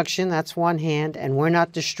up production, that's one hand, and we're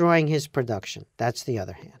not destroying his production. That's the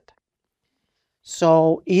other hand.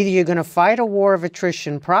 So either you're going to fight a war of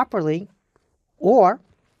attrition properly, or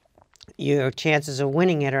your chances of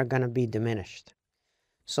winning it are going to be diminished.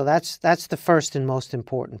 So that's the first and most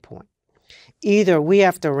important point. Either we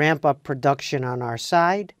have to ramp up production on our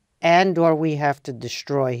side, and or we have to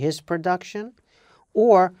destroy his production,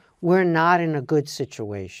 or we're not in a good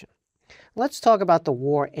situation. Let's talk about the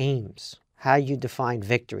war aims, how you define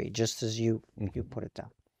victory, just as you put it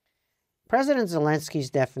down. President Zelensky's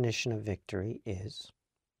definition of victory is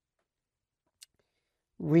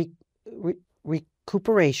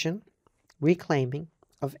recuperation, reclaiming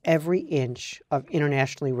of every inch of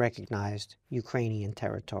internationally recognized Ukrainian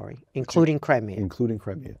territory, including Crimea. Including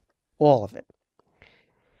Crimea. All of it.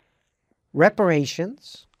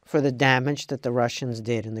 Reparations for the damage that the Russians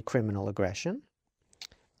did in the criminal aggression,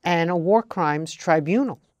 and a war crimes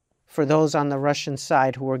tribunal for those on the Russian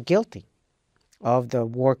side who were guilty of the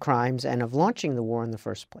war crimes and of launching the war in the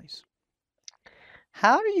first place.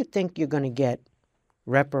 How do you think you're going to get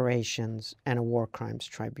reparations and a war crimes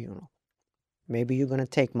tribunal? Maybe you're going to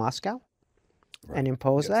take Moscow and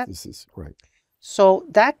impose that? This is right. So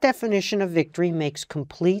that definition of victory makes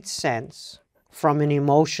complete sense from an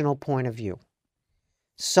emotional point of view.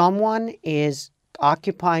 Someone is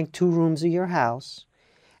occupying 2 rooms of your house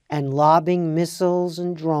and lobbing missiles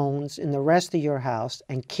and drones in the rest of your house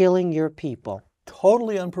and killing your people.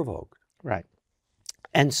 Totally unprovoked. Right.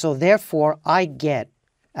 And so therefore, I get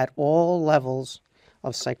at all levels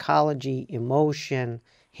of psychology, emotion,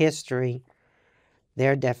 history,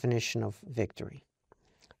 their definition of victory.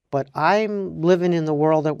 But I'm living in the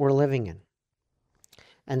world that we're living in.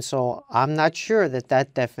 And so I'm not sure that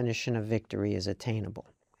that definition of victory is attainable.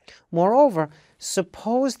 Moreover,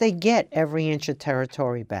 suppose they get every inch of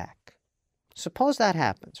territory back. Suppose that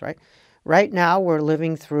happens, right? Right now we're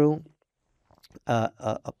living through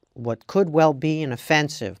what could well be an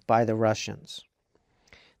offensive by the Russians.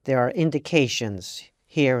 There are indications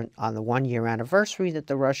here on the 1-year anniversary that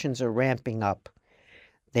the Russians are ramping up.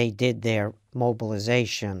 They did their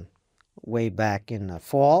mobilization way back in the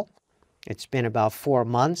fall. It's been about 4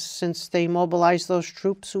 months since they mobilized those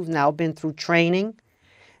troops who've now been through training.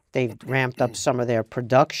 They've ramped up some of their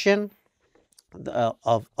production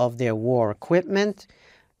of their war equipment.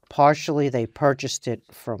 Partially, they purchased it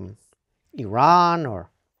from Iran or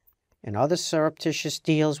in other surreptitious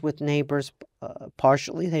deals with neighbors.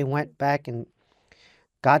 Partially, they went back and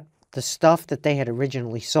got the stuff that they had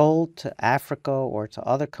originally sold to Africa or to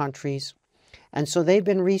other countries. And so they've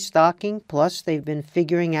been restocking, plus they've been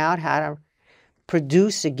figuring out how to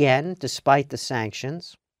produce again despite the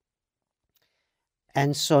sanctions.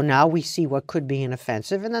 And so now we see what could be an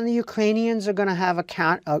offensive. And then the Ukrainians are going to have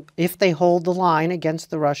if they hold the line against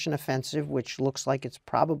the Russian offensive, which looks like it's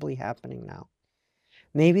probably happening now.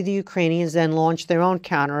 Maybe the Ukrainians then launch their own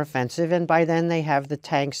counteroffensive, and by then they have the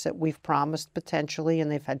tanks that we've promised potentially, and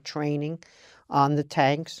they've had training on the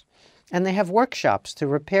tanks. And they have workshops to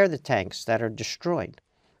repair the tanks that are destroyed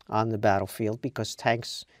on the battlefield, because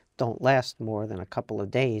tanks don't last more than a couple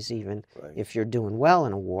of days, even if you're doing well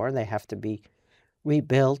in a war. They have to be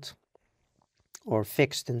rebuilt or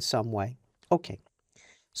fixed in some way. Okay,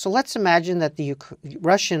 so let's imagine that the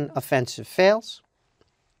Russian offensive fails.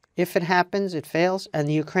 If it happens, it fails, and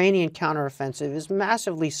the Ukrainian counteroffensive is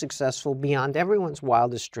massively successful beyond everyone's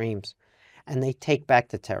wildest dreams, and they take back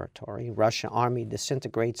the territory. Russian army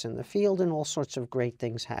disintegrates in the field, and all sorts of great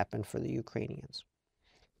things happen for the Ukrainians.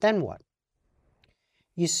 Then what?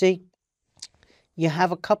 You see, you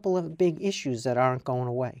have a couple of big issues that aren't going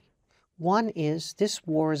away. One is this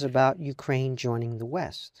war is about Ukraine joining the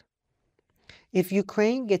West. If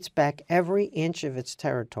Ukraine gets back every inch of its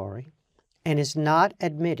territory and is not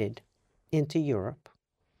admitted into Europe,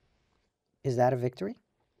 is that a victory?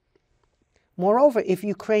 Moreover, if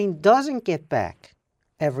Ukraine doesn't get back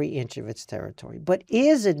every inch of its territory, but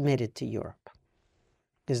is admitted to Europe,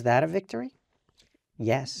 is that a victory?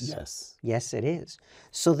 Yes. Yes. Yes, it is.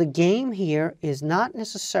 So the game here is not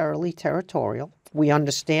necessarily territorial. We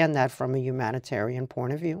understand that from a humanitarian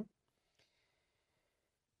point of view.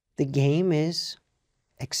 The game is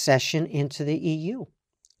accession into the EU.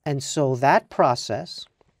 And so that process,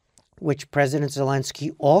 which President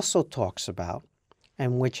Zelensky also talks about,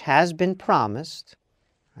 and which has been promised,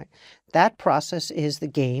 right, that process is the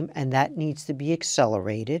game, and that needs to be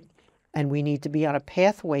accelerated, and we need to be on a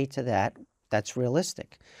pathway to that that's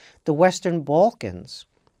realistic. The Western Balkans,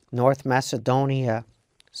 North Macedonia,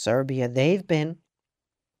 Serbia, they've been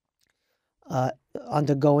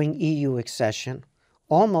undergoing EU accession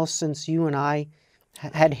almost since you and I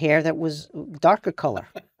had hair that was darker color.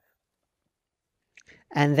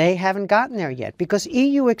 And they haven't gotten there yet, because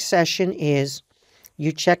EU accession is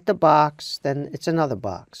you check the box, then it's another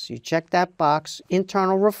box. You check that box,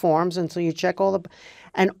 internal reforms, until you check all the...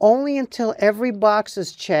 And only until every box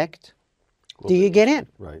is checked do you get in.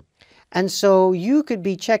 Right. And so you could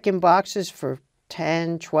be checking boxes for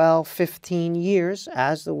 10, 12, 15 years,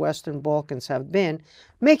 as the Western Balkans have been,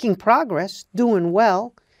 making progress, doing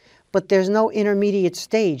well, but there's no intermediate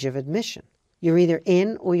stage of admission. You're either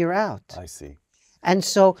in or you're out. I see. And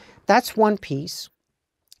so that's one piece.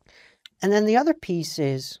 And then the other piece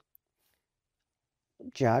is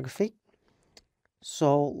geography.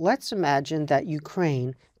 So let's imagine that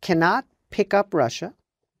Ukraine cannot pick up Russia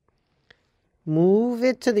move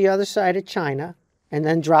it to the other side of China, and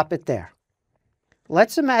then drop it there.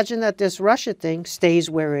 Let's imagine that this Russia thing stays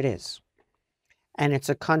where it is. And it's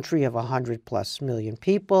a country of 100+ million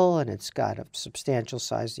people, and it's got a substantial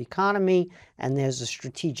sized economy, and there's a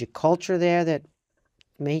strategic culture there that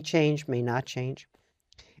may change, may not change.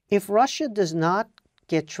 If Russia does not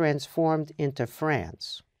get transformed into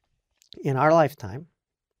France in our lifetime,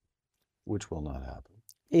 which will not happen.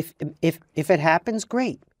 If it happens,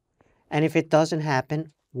 great. And if it doesn't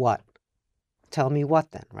happen, what? Tell me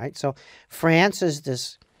what then, right? So France is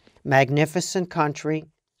this magnificent country.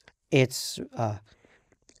 It's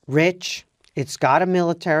rich. It's got a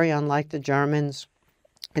military, unlike the Germans.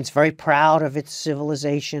 It's very proud of its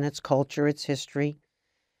civilization, its culture, its history.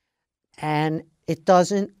 And it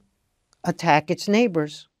doesn't attack its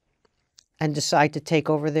neighbors and decide to take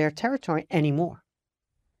over their territory anymore.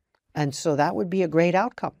 And so that would be a great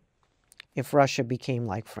outcome if Russia became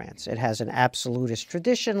like France. It has an absolutist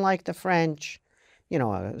tradition like the French, you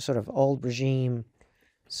know, a sort of old regime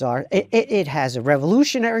czar. It has a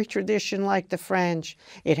revolutionary tradition like the French.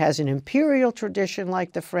 It has an imperial tradition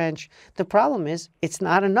like the French. The problem is it's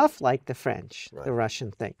not enough like the French, right, the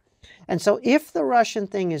Russian thing. And so if the Russian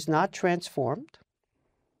thing is not transformed,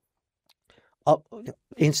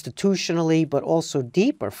 institutionally, but also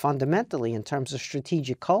deeper, fundamentally, in terms of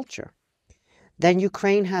strategic culture, then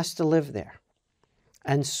Ukraine has to live there.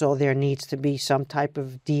 And so there needs to be some type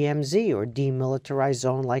of DMZ or demilitarized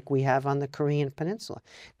zone like we have on the Korean Peninsula.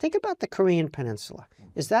 Think about the Korean Peninsula.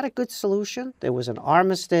 Is that a good solution? There was an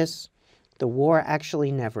armistice. The war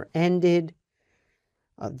actually never ended.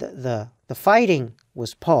 The fighting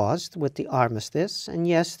was paused with the armistice. And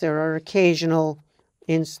yes, there are occasional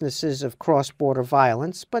instances of cross-border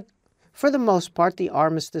violence, but for the most part, the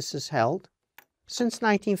armistice is held since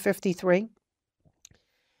 1953.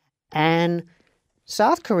 And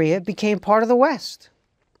South Korea became part of the West.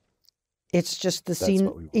 It's just this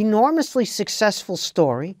enormously successful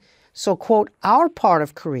story. So, quote, our part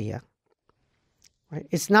of Korea, right?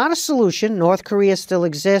 It's not a solution. North Korea still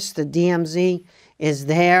exists. The DMZ is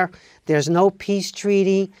there. There's no peace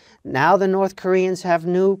treaty. Now the North Koreans have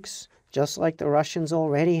nukes, just like the Russians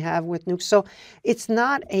already have with nukes. So it's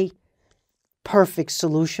not a perfect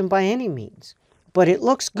solution by any means. But it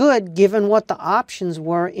looks good given what the options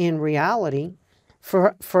were in reality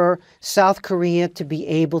for South Korea to be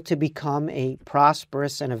able to become a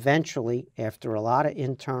prosperous and eventually, after a lot of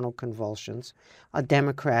internal convulsions, a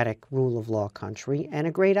democratic rule of law country and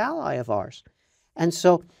a great ally of ours. And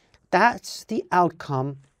so that's the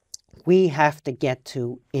outcome we have to get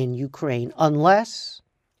to in Ukraine, unless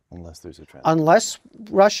there's a trend. Unless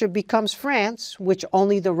Russia becomes France, which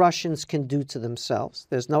only the Russians can do to themselves.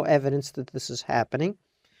 There's no evidence that this is happening.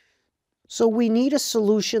 So we need a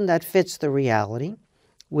solution that fits the reality,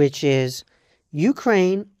 which is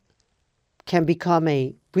Ukraine can become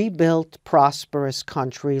a rebuilt, prosperous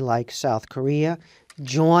country like South Korea,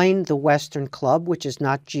 join the Western Club, which is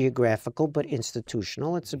not geographical but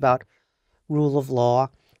institutional. It's about rule of law,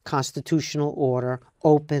 constitutional order,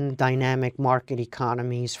 open, dynamic market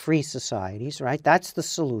economies, free societies, right? That's the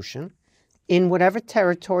solution. In whatever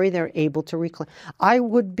territory they're able to reclaim. I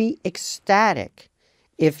would be ecstatic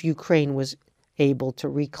if Ukraine was able to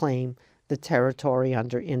reclaim the territory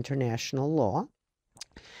under international law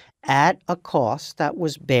at a cost that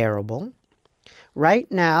was bearable.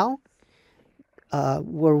 Right now,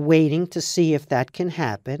 we're waiting to see if that can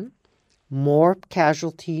happen. More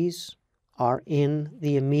casualties are in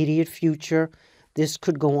the immediate future. This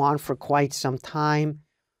could go on for quite some time.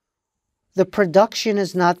 The production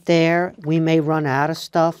is not there. We may run out of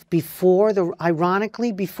stuff.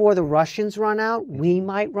 Ironically, before the Russians run out, we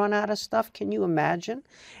might run out of stuff. Can you imagine?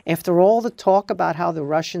 After all the talk about how the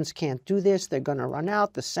Russians can't do this, they're going to run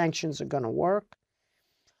out, the sanctions are going to work,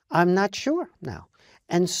 I'm not sure now.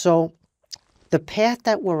 And so the path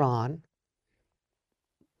that we're on,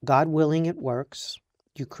 God willing it works.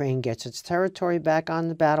 Ukraine gets its territory back on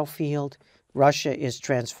the battlefield. Russia is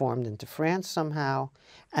transformed into France somehow.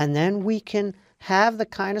 And then we can have the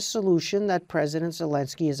kind of solution that President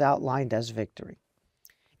Zelensky has outlined as victory.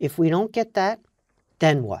 If we don't get that,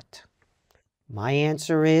 then what? My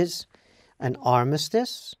answer is an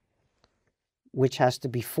armistice, which has to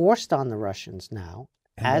be forced on the Russians now.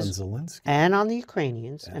 And on Zelensky. And on the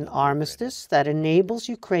Ukrainians. An armistice that enables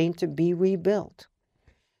Ukraine to be rebuilt.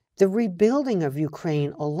 The rebuilding of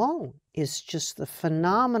Ukraine alone is just a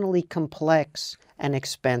phenomenally complex and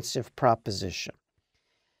expensive proposition.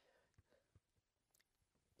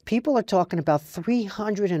 People are talking about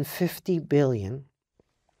 $350 billion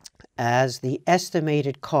as the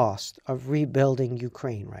estimated cost of rebuilding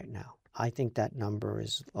Ukraine right now. I think that number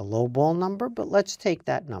is a lowball number, but let's take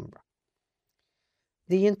that number.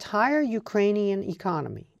 The entire Ukrainian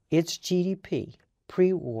economy, its GDP,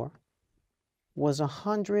 pre-war, was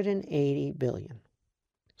 $180 billion.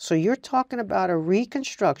 So you're talking about a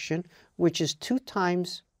reconstruction which is 2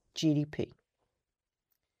 times GDP.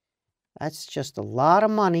 That's just a lot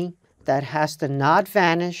of money that has to not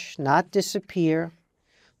vanish, not disappear.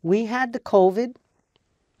 We had the COVID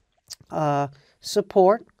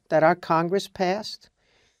support that our Congress passed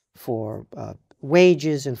for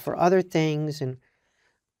wages and for other things. And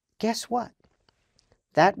guess what?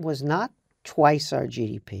 That was not twice our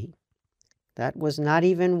GDP. That was not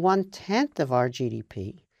even 1/10 of our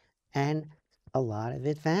GDP. And a lot of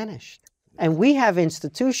it vanished. And we have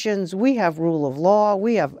institutions, we have rule of law,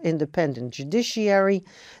 we have independent judiciary,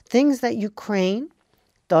 things that Ukraine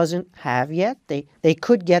doesn't have yet. They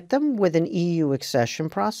could get them with an EU accession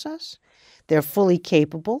process. They're fully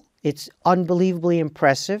capable. It's unbelievably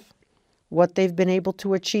impressive what they've been able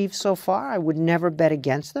to achieve so far. I would never bet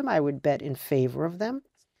against them. I would bet in favor of them.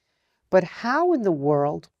 But how in the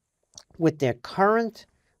world, with their current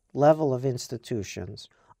level of institutions,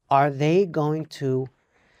 are they going to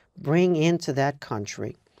bring into that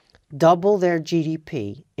country double their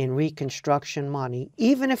GDP in reconstruction money,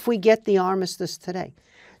 even if we get the armistice today?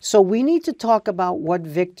 So we need to talk about what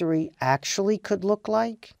victory actually could look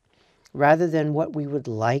like rather than what we would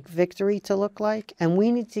like victory to look like. And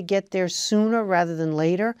we need to get there sooner rather than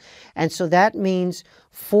later. And so that means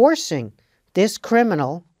forcing this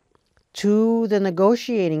criminal to the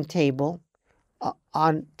negotiating table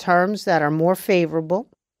on terms that are more favorable.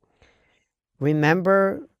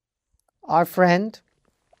 Remember our friend,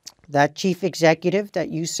 that chief executive that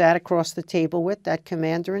you sat across the table with, that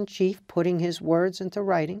commander-in-chief, putting his words into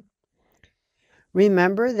writing.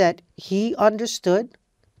 Remember that he understood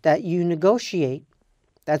that you negotiate.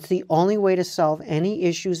 That's the only way to solve any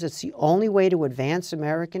issues. That's the only way to advance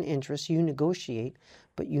American interests. You negotiate,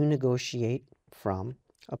 but you negotiate from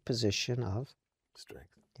a position of strength.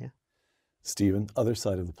 Yeah. Stephen, other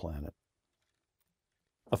side of the planet.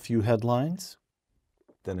 A few headlines,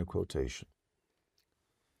 then a quotation.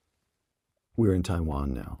 We're in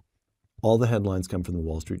Taiwan now. All the headlines come from the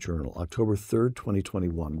Wall Street Journal. October 3rd,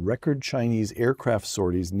 2021. Record Chinese aircraft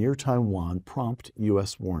sorties near Taiwan prompt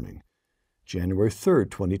U.S. warning. January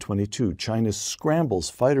 3rd, 2022. China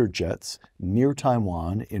scrambles fighter jets near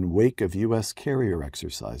Taiwan in wake of U.S. carrier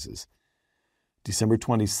exercises. December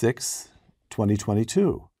 26th,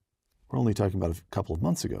 2022. We're only talking about a couple of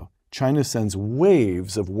months ago. China sends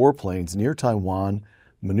waves of warplanes near Taiwan.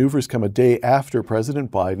 Maneuvers come a day after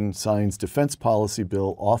President Biden signs defense policy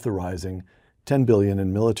bill authorizing $10 billion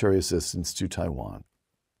in military assistance to Taiwan.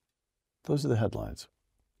 Those are the headlines.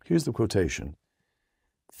 Here's the quotation.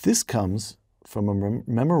 This comes from a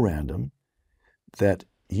memorandum that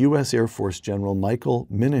U.S. Air Force General Michael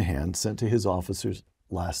Minahan sent to his officers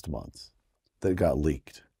last month that got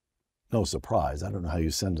leaked. No surprise. I don't know how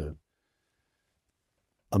you send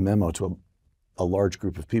a memo to a large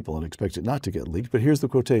group of people and expect it not to get leaked, but here's the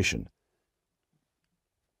quotation.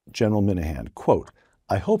 General Minahan, quote,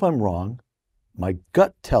 "I hope I'm wrong. My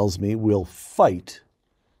gut tells me we'll fight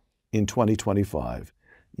in 2025.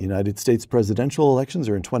 United States presidential elections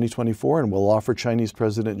are in 2024 and we'll offer Chinese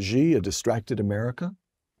President Xi a distracted America.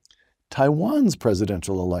 Taiwan's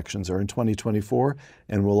presidential elections are in 2024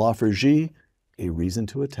 and we'll offer Xi a reason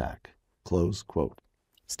to attack." Close quote.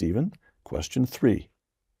 Stephen, question 3,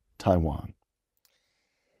 Taiwan.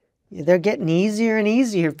 They're getting easier and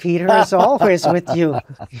easier, Peter, as always with you.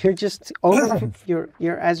 You're just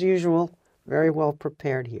you're as usual very well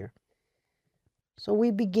prepared here. So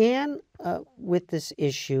we began with this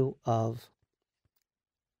issue of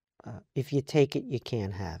if you take it, you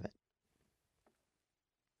can't have it.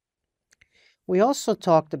 We also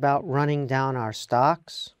talked about running down our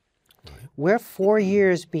stocks. We're 4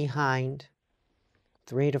 years behind,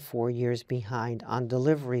 3 to 4 years behind on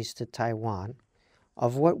deliveries to Taiwan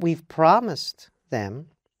of what we've promised them,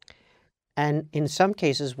 and in some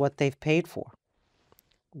cases what they've paid for,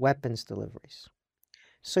 weapons deliveries.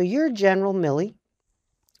 So you're General Milley,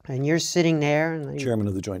 and you're sitting there, and Chairman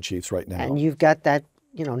of the Joint Chiefs right now. And you've got that,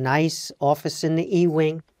 nice office in the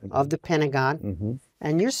E-wing of the Pentagon,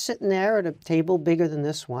 and you're sitting there at a table bigger than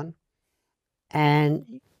this one,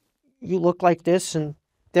 and you look like this, and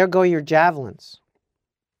there go your javelins.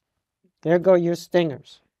 There go your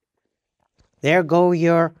Stingers. There go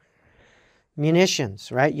your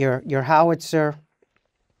munitions, right? Your howitzer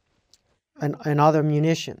and other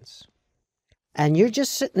munitions. And you're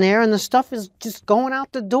just sitting there and the stuff is just going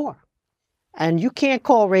out the door. And you can't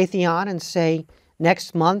call Raytheon and say,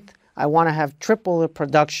 next month I want to have triple the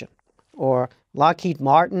production. or Lockheed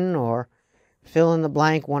Martin, or fill in the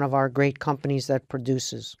blank, one of our great companies that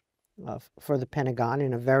produces for the Pentagon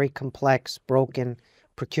in a very complex, broken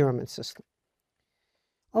procurement system.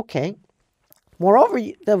 Okay. Moreover,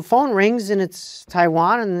 the phone rings and it's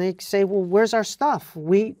Taiwan, and they say, well, where's our stuff?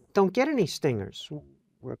 We don't get any Stingers.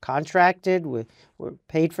 We're contracted, we're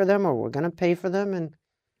paid for them, or we're going to pay for them, and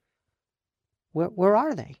where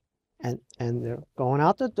are they? And they're going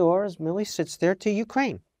out the door as Milley sits there to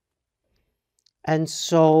Ukraine. And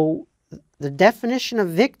so the definition of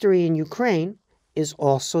victory in Ukraine is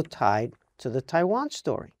also tied to the Taiwan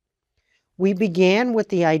story. We began with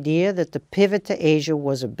the idea that the pivot to Asia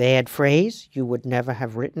was a bad phrase. You would never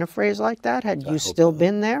have written a phrase like that had you still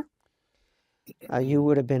been there. You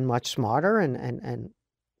would have been much smarter, and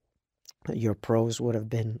your prose would have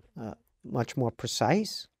been much more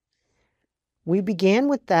precise. We began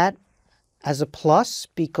with that as a plus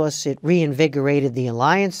because it reinvigorated the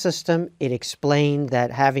alliance system. It explained that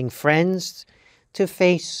having friends to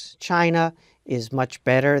face China is much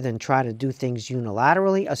better than try to do things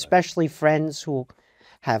unilaterally, especially friends who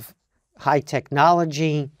have high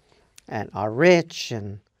technology and are rich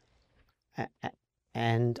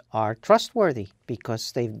and are trustworthy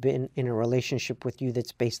because they've been in a relationship with you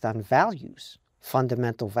that's based on values,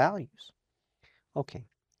 fundamental values. Okay.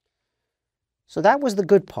 So that was the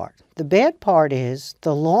good part. The bad part is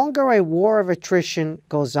the longer a war of attrition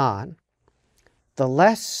goes on, the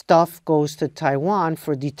less stuff goes to Taiwan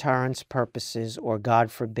for deterrence purposes or, God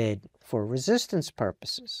forbid, for resistance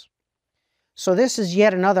purposes. So this is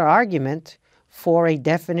yet another argument for a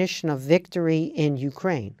definition of victory in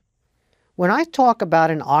Ukraine. When I talk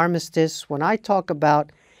about an armistice, when I talk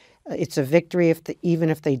about it's a victory even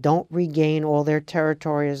if they don't regain all their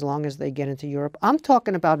territory as long as they get into Europe, I'm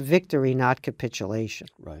talking about victory, not capitulation.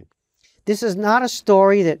 Right. This is not a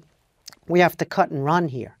story that we have to cut and run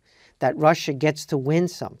here, that Russia gets to win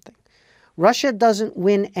something. Russia doesn't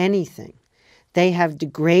win anything. They have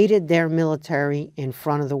degraded their military in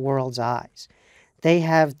front of the world's eyes. They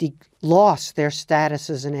have lost their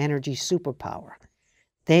status as an energy superpower.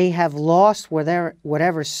 They have lost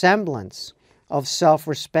whatever semblance of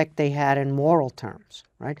self-respect they had in moral terms,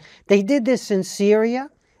 right? They did this in Syria,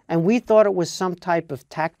 and we thought it was some type of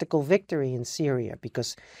tactical victory in Syria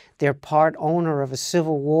because they're part owner of a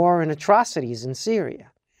civil war and atrocities in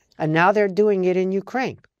Syria. And now they're doing it in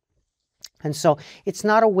Ukraine. And so it's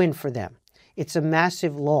not a win for them. It's a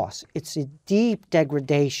massive loss. It's a deep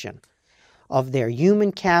degradation of their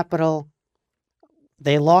human capital.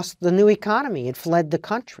 They lost the new economy. It fled the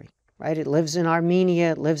country, right? It lives in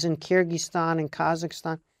Armenia. It lives in Kyrgyzstan and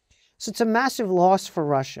Kazakhstan. So it's a massive loss for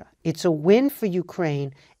Russia. It's a win for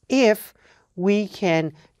Ukraine if we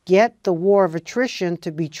can get the war of attrition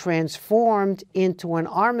to be transformed into an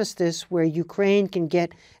armistice where Ukraine can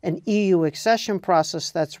get an EU accession process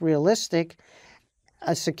that's realistic,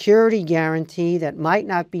 a security guarantee that might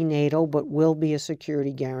not be NATO but will be a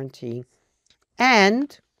security guarantee,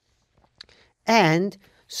 and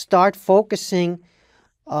start focusing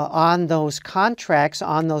on those contracts,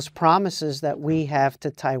 on those promises that we have to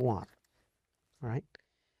Taiwan. Right?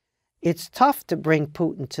 It's tough to bring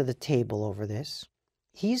Putin to the table over this.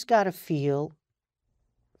 He's got to feel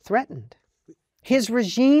threatened. His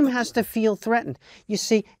regime has to feel threatened. You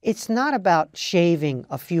see, it's not about shaving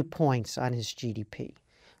a few points on his GDP.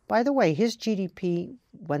 By the way, his GDP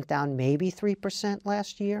went down maybe 3%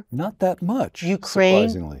 last year. Not that much, Ukraine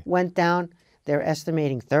surprisingly. went down, they're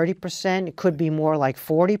estimating 30%. It could be more like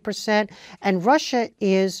 40%. And Russia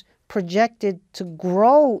is projected to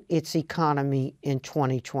grow its economy in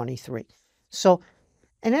 2023. So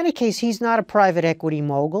in any case, he's not a private equity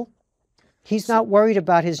mogul. He's not worried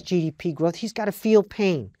about his GDP growth. He's got to feel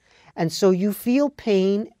pain. And so you feel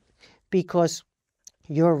pain because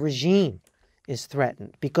your regime is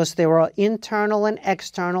threatened, because there are internal and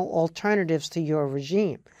external alternatives to your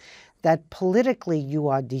regime, that politically you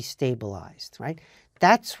are destabilized, right?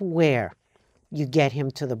 That's where you get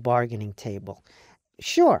him to the bargaining table.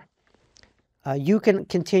 Sure, you can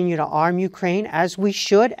continue to arm Ukraine, as we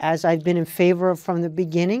should, as I've been in favor of from the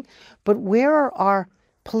beginning, but where are our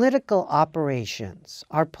political operations,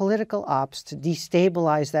 our political ops to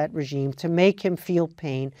destabilize that regime, to make him feel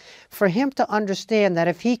pain, for him to understand that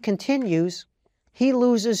if he continues, he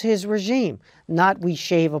loses his regime, not we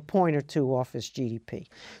shave a point or two off his GDP.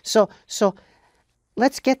 So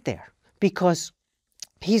let's get there, because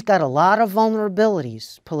he's got a lot of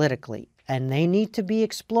vulnerabilities politically, and they need to be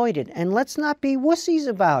exploited. And let's not be wussies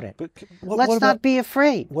about it. Let's not be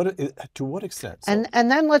afraid. To what extent? And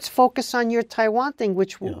then let's focus on your Taiwan thing,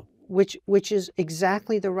 which is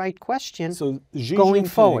exactly the right question going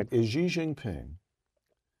forward. Is Xi Jinping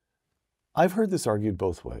I've heard this argued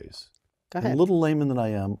both ways. Go A ahead. little layman than I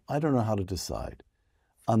am, I don't know how to decide.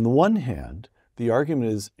 On the one hand, the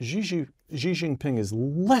argument is Xi Jinping is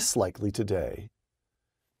less likely today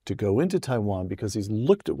to go into Taiwan because he's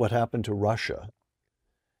looked at what happened to Russia.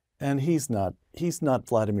 And he's not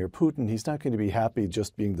Vladimir Putin. He's not going to be happy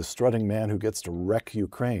just being the strutting man who gets to wreck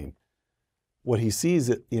Ukraine. What he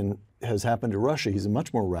sees has happened to Russia, he's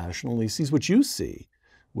much more rational. He sees what you see,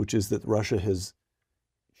 which is that Russia has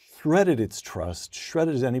shredded its trust,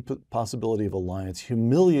 shredded any possibility of alliance,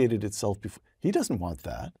 humiliated itself before. He doesn't want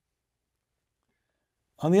that.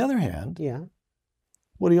 On the other hand, Yeah.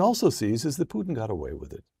 what he also sees is that Putin got away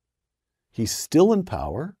with it. He's still in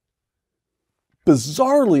power.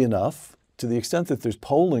 Bizarrely enough, to the extent that there's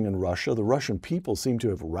polling in Russia, the Russian people seem to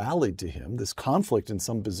have rallied to him. This conflict in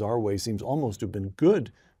some bizarre way seems almost to have been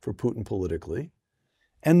good for Putin politically.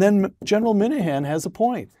 And then General Minahan has a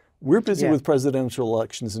point. We're busy with presidential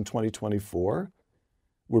elections in 2024.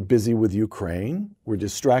 We're busy with Ukraine. We're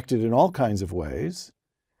distracted in all kinds of ways.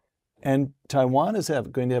 And Taiwan is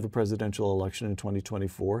going to have a presidential election in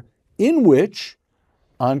 2024 in which,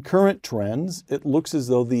 on current trends, it looks as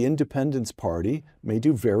though the Independence Party may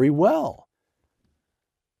do very well.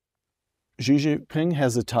 Xi Jinping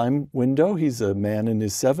has a time window. He's a man in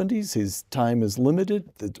his 70s. His time is limited.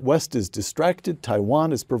 The West is distracted.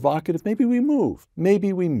 Taiwan is provocative. Maybe we move.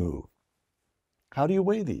 Maybe we move. How do you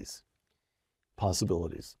weigh these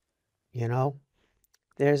possibilities? You know,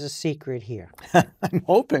 there's a secret here. I'm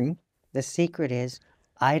hoping. The secret is,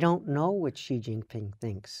 I don't know what Xi Jinping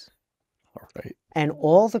thinks. All right. And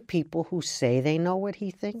all the people who say they know what he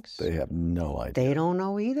thinks, They have no idea. they don't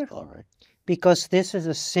know either. All right. Because this is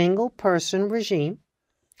a single person regime,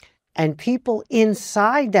 and people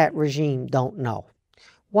inside that regime don't know.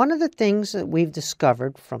 One of the things that we've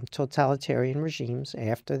discovered from totalitarian regimes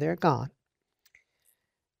after they're gone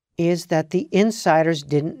is that the insiders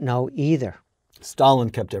didn't know either. Stalin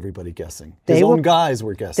kept everybody guessing. His own guys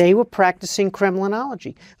were guessing. They were practicing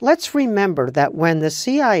Kremlinology. Let's remember that when the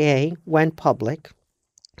CIA went public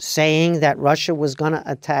saying that Russia was going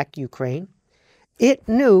to attack Ukraine, it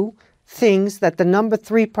knew things that the number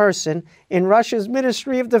 3 person in Russia's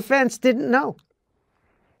Ministry of Defense didn't know.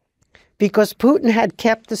 Because Putin had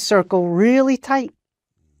kept the circle really tight.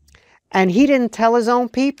 And he didn't tell his own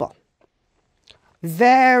people.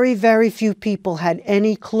 Very, very few people had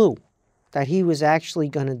any clue that he was actually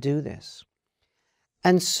going to do this.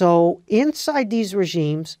 And so inside these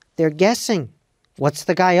regimes, they're guessing. What's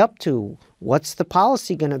the guy up to? What's the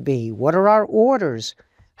policy going to be? What are our orders?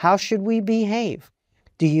 How should we behave?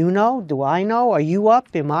 Do you know? Do I know? Are you up?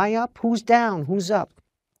 Am I up? Who's down? Who's up?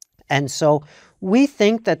 And so we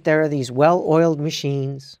think that there are these well-oiled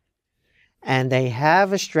machines, and they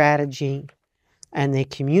have a strategy, and they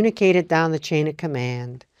communicate it down the chain of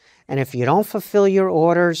command. And if you don't fulfill your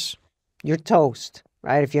orders, you're toast,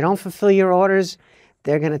 right? If you don't fulfill your orders,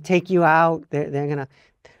 they're going to take you out. They're going to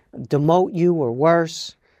demote you or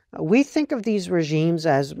worse. We think of these regimes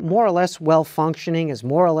as more or less well-functioning, as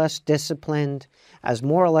more or less disciplined, as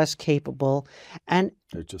more or less capable, and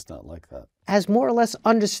They're just not like that. as more or less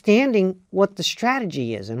understanding what the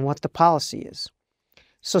strategy is and what the policy is.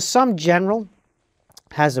 So some general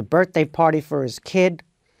has a birthday party for his kid,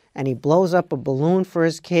 and he blows up a balloon for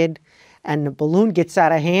his kid, and the balloon gets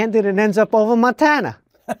out of hand and it ends up over Montana.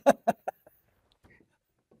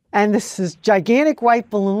 And this is gigantic white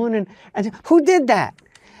balloon, and who did that?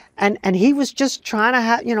 And he was just trying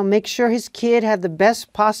to make sure his kid had the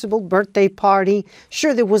best possible birthday party.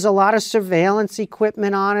 Sure, there was a lot of surveillance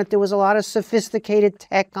equipment on it. There was a lot of sophisticated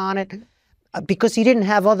tech on it. Because he didn't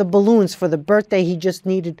have other balloons for the birthday, he just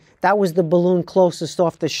needed, that was the balloon closest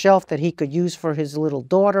off the shelf that he could use for his little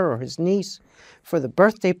daughter or his niece for the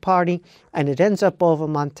birthday party, and it ends up over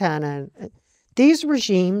Montana. These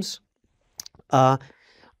regimes,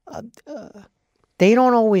 they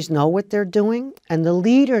don't always know what they're doing, and the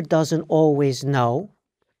leader doesn't always know,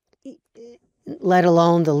 let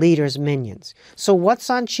alone the leader's minions. So what's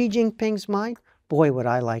on Xi Jinping's mind? Boy, would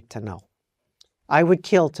I like to know. I would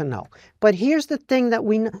kill to know. But here's the thing that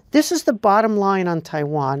we know. This is the bottom line on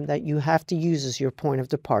Taiwan that you have to use as your point of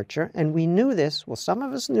departure. And we knew this. Well, some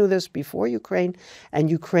of us knew this before Ukraine, and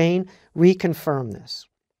Ukraine reconfirmed this.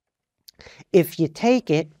 If you take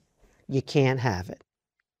it, you can't have it.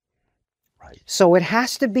 Right. So it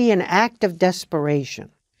has to be an act of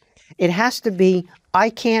desperation. It has to be, I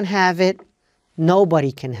can't have it,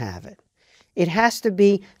 nobody can have it. It has to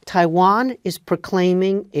be, Taiwan is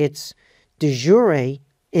proclaiming its de jure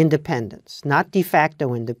independence, not de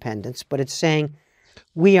facto independence, but it's saying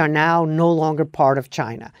we are now no longer part of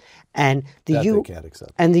China. And the That they can't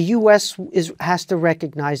accept. And the U.S. has to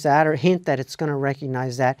recognize that, or hint that it's going to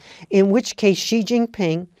recognize that, in which case Xi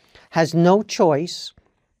Jinping has no choice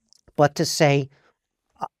but to say,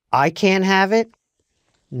 I can't have it,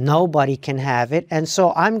 nobody can have it, and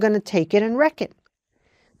so I'm going to take it and wreck it.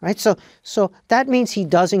 Right? So that means he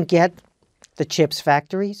doesn't get the chips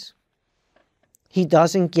factories. He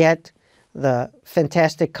doesn't get the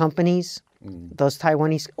fantastic companies, those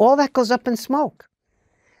Taiwanese. All that goes up in smoke.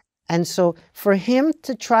 And so for him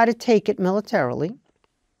to try to take it militarily,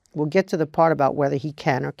 we'll get to the part about whether he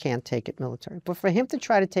can or can't take it militarily, but for him to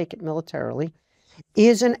try to take it militarily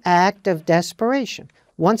is an act of desperation.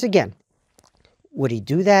 Once again, would he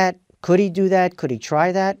do that? Could he do that? Could he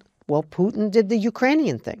try that? Well, Putin did the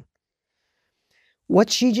Ukrainian thing.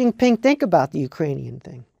 What's Xi Jinping think about the Ukrainian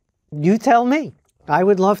thing? You tell me. I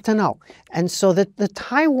would love to know. And so the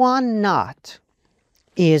Taiwan knot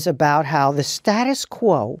is about how the status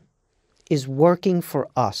quo is working for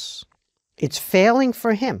us. It's failing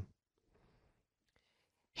for him.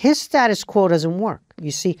 His status quo doesn't work.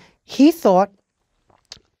 You see, he thought,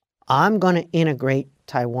 I'm going to integrate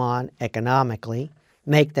Taiwan economically,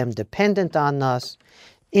 make them dependent on us,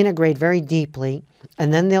 integrate very deeply,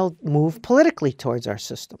 and then they'll move politically towards our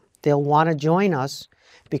system. They'll want to join us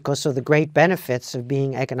because of the great benefits of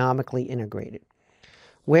being economically integrated.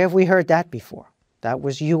 Where have we heard that before? That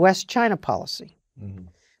was U.S.-China policy. Mm-hmm.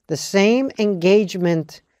 The same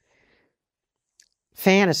engagement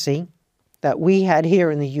fantasy that we had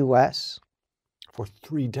here in the U.S. for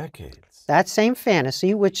 3 decades. That same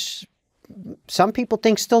fantasy, which some people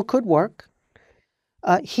think still could work,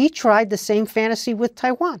 he tried the same fantasy with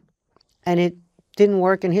Taiwan, and it didn't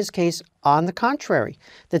work in his case. On the contrary,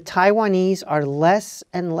 the Taiwanese are less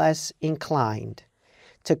and less inclined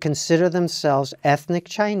to consider themselves ethnic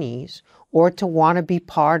Chinese or to want to be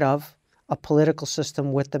part of a political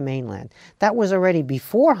system with the mainland. That was already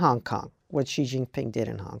before Hong Kong, what Xi Jinping did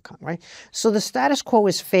in Hong Kong, right? So the status quo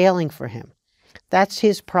is failing for him. That's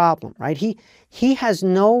his problem, right? He has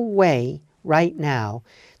no way right now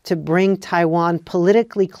to bring Taiwan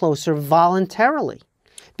politically closer voluntarily.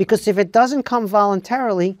 Because if it doesn't come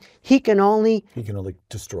voluntarily, he can only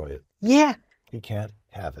destroy it. Yeah. He can't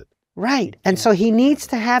have it. Right. And so he needs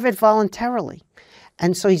to have it voluntarily.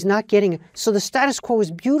 And so he's not getting it. So the status quo is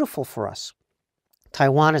beautiful for us.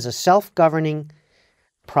 Taiwan is a self-governing,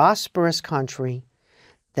 prosperous country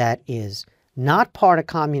that is not part of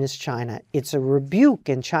communist China. It's a rebuke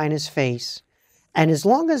in China's face. And as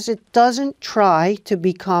long as it doesn't try to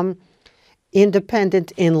become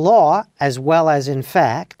independent in law as well as in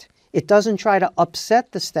fact, it doesn't try to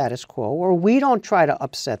upset the status quo, or we don't try to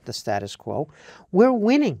upset the status quo, we're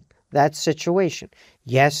winning that situation.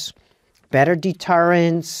 Yes, better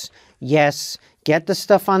deterrence. Yes, get the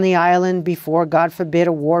stuff on the island before, God forbid,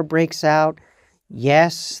 a war breaks out.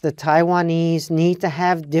 Yes, the Taiwanese need to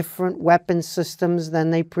have different weapon systems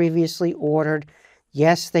than they previously ordered.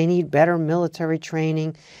 Yes, they need better military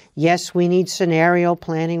training. Yes, we need scenario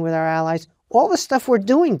planning with our allies. All the stuff we're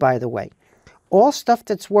doing, by the way, all stuff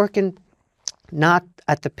that's working not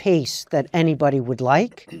at the pace that anybody would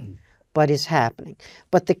like, but is happening.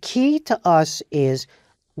 But the key to us is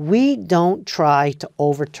we don't try to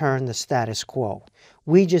overturn the status quo.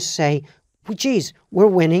 We just say, well, geez, we're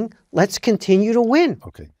winning. Let's continue to win.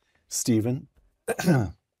 Okay. Stephen,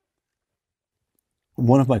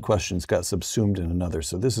 one of my questions got subsumed in another,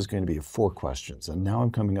 so this is going to be 4 questions. And now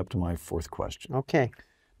I'm coming up to my 4th question. Okay.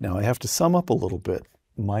 Now I have to sum up a little bit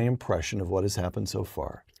my impression of what has happened so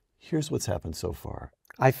far. Here's what's happened so far.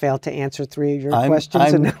 I failed to answer 3 of your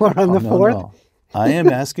questions, and now we're on the 4th? No. I am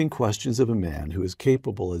asking questions of a man who is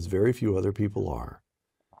capable, as very few other people are,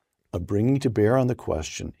 of bringing to bear on the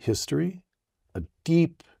question history, a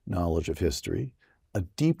deep knowledge of history, a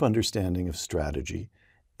deep understanding of strategy,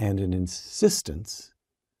 and an insistence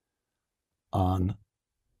on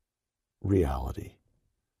reality.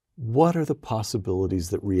 What are the possibilities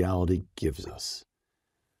that reality gives us?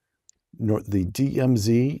 The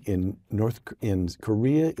DMZ in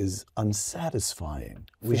Korea is unsatisfying.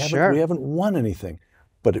 We haven't won anything,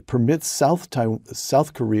 but it permits South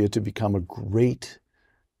Korea to become a great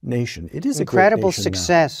nation. It is incredible a great nation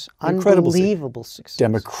success, now. unbelievable success.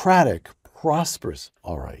 Democratic, prosperous,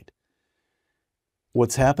 all right.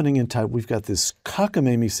 What's happening in Taiwan, we've got this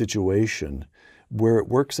cockamamie situation where it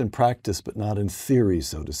works in practice but not in theory,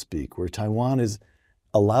 so to speak, where Taiwan is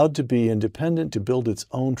allowed to be independent, to build its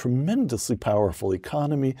own tremendously powerful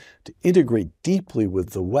economy, to integrate deeply with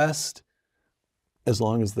the West, as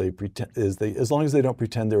long as they don't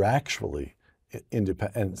pretend they're actually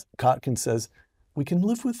independent. And Kotkin says, we can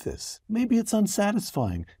live with this. Maybe it's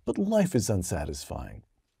unsatisfying, but life is unsatisfying.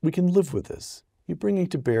 we can live with this. You're bringing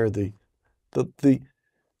to bear the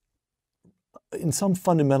in some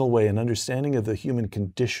fundamental way, an understanding of the human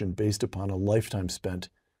condition based upon a lifetime spent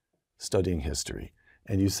studying history.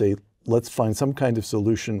 And you say, let's find some kind of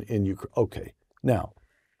solution in Ukraine. Okay, now,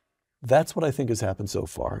 that's what I think has happened so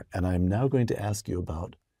far. And I'm now going to ask you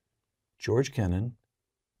about George Kennan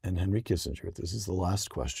and Henry Kissinger. This is the last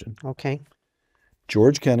question. Okay.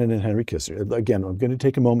 George Kennan and Henry Kissinger. Again, I'm going to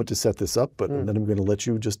take a moment to set this up, but then I'm going to let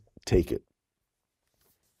you just take it.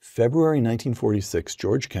 February 1946,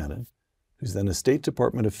 George Kennan, who's then a State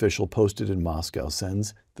Department official posted in Moscow,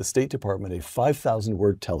 sends the State Department a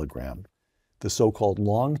 5,000-word telegram, the so-called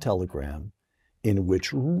long telegram, in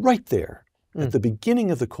which right there, at the beginning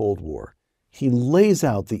of the Cold War, he lays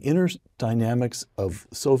out the inner dynamics of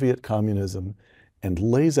Soviet communism and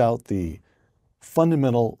lays out the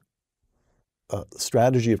fundamental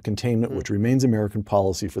strategy of containment, which remains American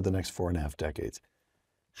policy for the next 4.5 decades.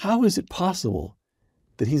 How is it possible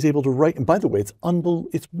that he's able to write? And by the way,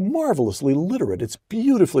 it's marvelously literate. It's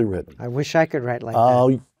beautifully written. I wish I could write like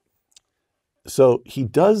that. So he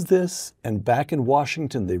does this, and back in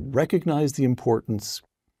Washington, they recognize the importance.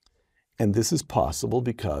 And this is possible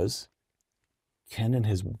because Kennan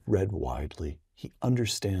has read widely. He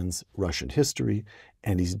understands Russian history,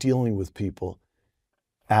 and he's dealing with people.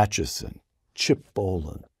 Acheson, Chip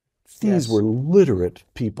Bolin. These were literate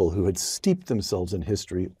people who had steeped themselves in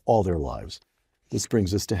history all their lives. This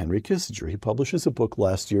brings us to Henry Kissinger. He publishes a book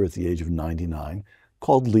last year at the age of 99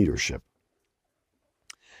 called Leadership.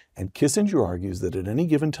 And Kissinger argues that at any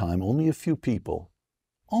given time, only a few people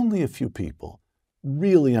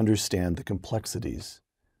really understand the complexities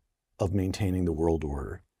of maintaining the world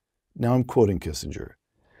order. Now I'm quoting Kissinger.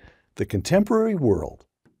 The contemporary world,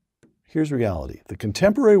 here's reality. The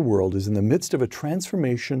contemporary world is in the midst of a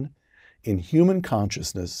transformation in human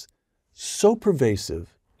consciousness so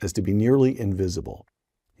pervasive as to be nearly invisible.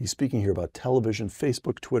 He's speaking here about television,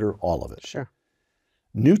 Facebook, Twitter, all of it. Sure.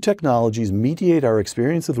 New technologies mediate our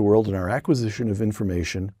experience of the world and our acquisition of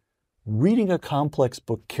information. Reading a complex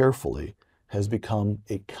book carefully has become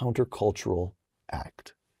a countercultural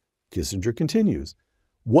act. Kissinger continues,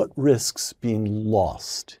 what risks being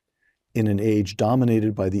lost in an age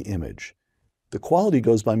dominated by the image? The quality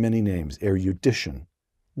goes by many names: erudition,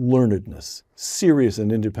 learnedness, serious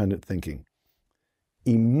and independent thinking.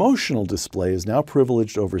 Emotional display is now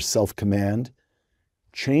privileged over self-command,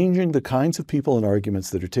 changing the kinds of people and arguments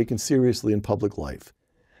that are taken seriously in public life.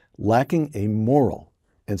 Lacking a moral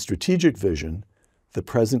and strategic vision, the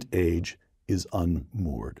present age is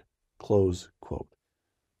unmoored. Close quote.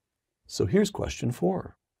 So here's question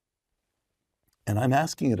 4. And I'm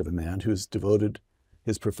asking it of a man who's devoted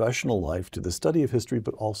his professional life to the study of history,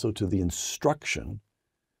 but also to the instruction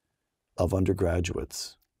of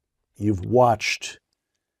undergraduates. You've watched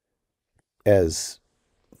as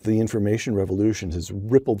the information revolution has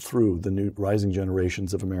rippled through the new rising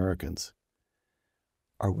generations of Americans.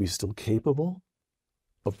 Are we still capable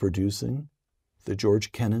of producing the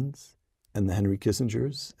George Kennans and the Henry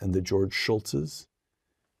Kissingers and the George Shultzes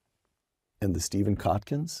and the Stephen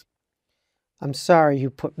Kotkins? I'm sorry you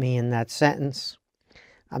put me in that sentence.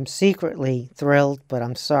 I'm secretly thrilled, but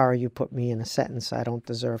I'm sorry you put me in a sentence I don't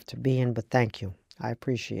deserve to be in, but thank you. I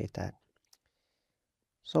appreciate that.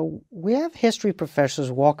 So we have history professors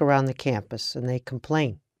walk around the campus and they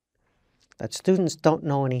complain that students don't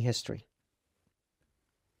know any history.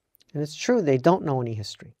 And it's true, they don't know any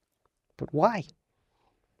history. But why?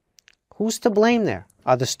 Who's to blame there?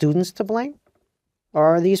 Are the students to blame?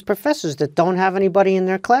 Or are these professors that don't have anybody in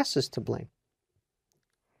their classes to blame?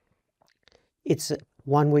 It's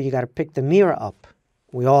one where you got to pick the mirror up.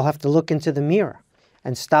 We all have to look into the mirror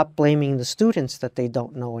and stop blaming the students that they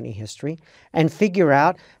don't know any history and figure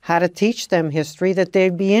out how to teach them history that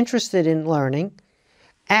they'd be interested in learning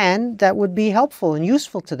and that would be helpful and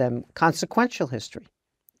useful to them, consequential history.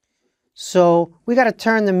 So we got to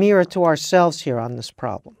turn the mirror to ourselves here on this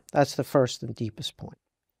problem. That's the first and deepest point.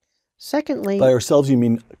 Secondly, by ourselves, you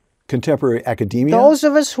mean contemporary academia? Those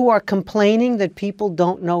of us who are complaining that people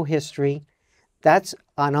don't know history, that's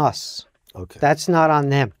on us. Okay. That's not on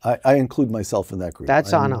them. I include myself in that group.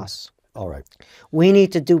 That's on us. All right. We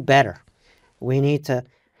need to do better. We need to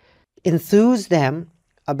enthuse them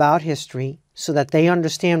about history so that they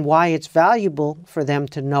understand why it's valuable for them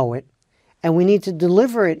to know it. And we need to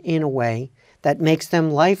deliver it in a way that makes them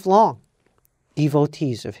lifelong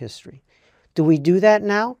devotees of history. Do we do that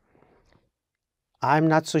now? I'm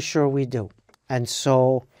not so sure we do. And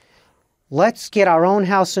so let's get our own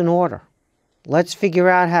house in order. Let's figure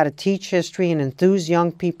out how to teach history and enthuse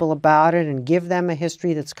young people about it and give them a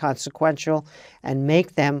history that's consequential and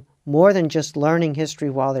make them more than just learning history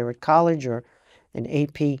while they're at college or an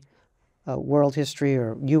AP world history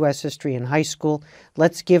or U.S. history in high school.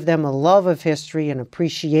 Let's give them a love of history and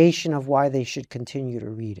appreciation of why they should continue to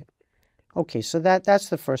read it. Okay, so that's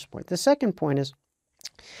the first point. The second point is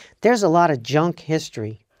there's a lot of junk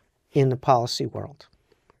history in the policy world.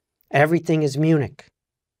 Everything is Munich.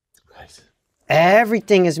 Right.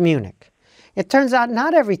 Everything is Munich. It turns out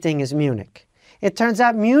not everything is Munich. It turns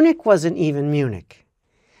out Munich wasn't even Munich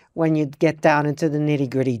when you get down into the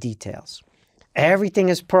nitty-gritty details. Everything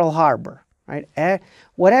is Pearl Harbor, right?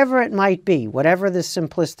 Whatever it might be, whatever the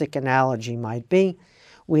simplistic analogy might be,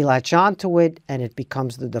 we latch onto it and it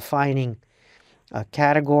becomes the defining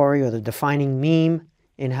category or the defining meme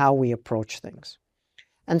in how we approach things.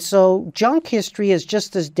 And so junk history is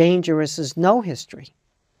just as dangerous as no history,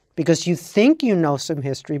 because you think you know some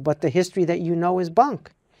history, but the history that you know is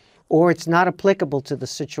bunk, or it's not applicable to the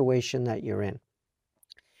situation that you're in.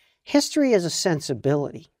 History is a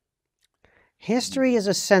sensibility. History is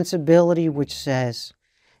a sensibility which says,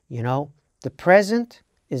 you know, the present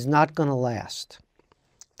is not going to last.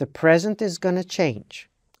 The present is going to change.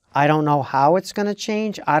 I don't know how it's going to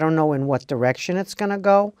change. I don't know in what direction it's going to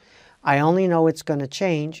go. I only know it's going to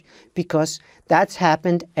change because that's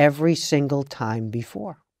happened every single time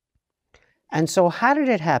before. And so how did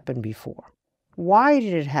it happen before? Why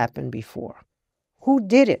did it happen before? Who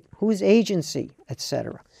did it? Whose agency,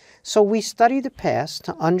 etc. So we study the past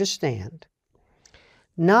to understand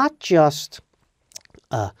not just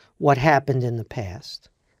what happened in the past,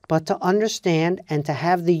 but to understand and to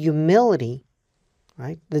have the humility,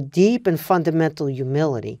 right? The deep and fundamental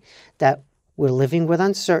humility that we're living with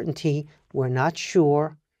uncertainty, we're not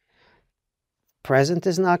sure, present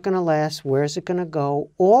is not going to last, where is it going to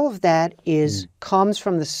go? All of that comes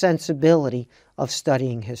from the sensibility of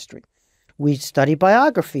studying history. We study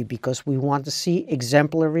biography because we want to see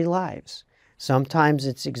exemplary lives. Sometimes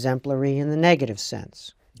it's exemplary in the negative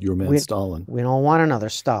sense. Your man Stalin. We don't want another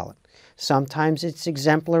Stalin. Sometimes it's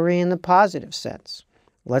exemplary in the positive sense.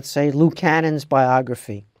 Let's say Lou Cannon's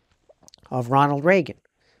biography of Ronald Reagan.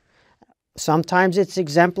 Sometimes it's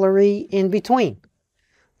exemplary in between.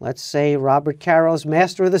 Let's say Robert Caro's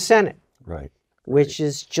Master of the Senate, right, which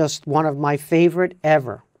is just one of my favorite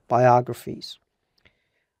ever biographies.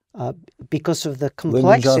 Because of the complexity.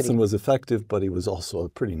 Lyndon Johnson was effective, but he was also a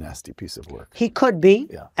pretty nasty piece of work. He could be,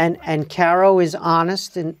 yeah. and Caro is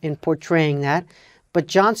honest in portraying that. But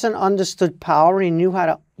Johnson understood power and he knew how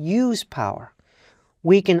to use power.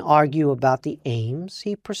 We can argue about the aims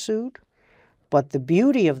he pursued, but the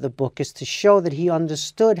beauty of the book is to show that he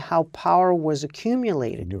understood how power was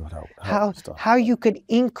accumulated, he knew how you could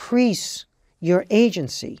increase your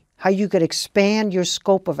agency, how you could expand your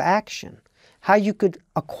scope of action, how you could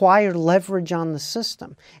acquire leverage on the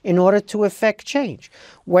system in order to effect change.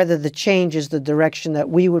 Whether the change is the direction that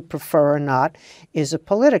we would prefer or not is a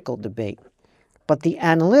political debate. But the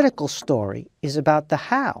analytical story is about the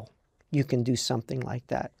how you can do something like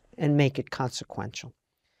that and make it consequential.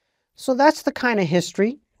 So that's the kind of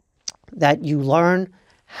history that you learn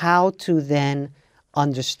how to then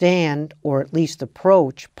understand, or at least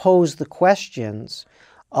pose the questions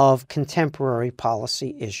of contemporary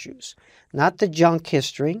policy issues. Not the junk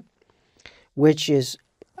history, which is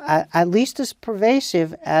at least as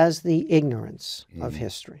pervasive as the ignorance of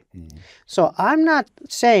history. So I'm not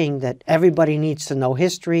saying that everybody needs to know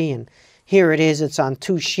history and here it is, it's on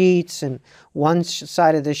two sheets and one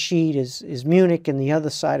side of the sheet is Munich and the other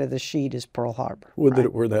side of the sheet is Pearl Harbor. Would that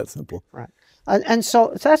it were that simple. Right. And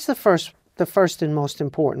so that's the first and most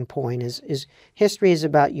important point is history is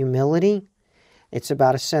about humility, it's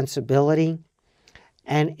about a sensibility,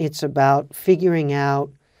 and it's about figuring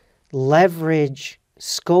out leverage,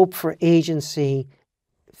 scope for agency,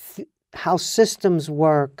 how systems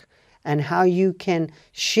work, and how you can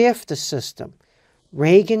shift a system.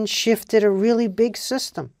 Reagan shifted a really big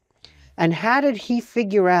system. And how did he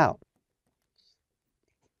figure out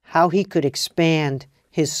how he could expand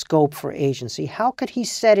his scope for agency? How could he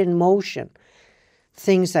set in motion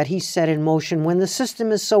things that he set in motion when the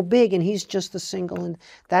system is so big and he's just a single? And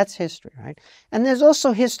that's history, right? And there's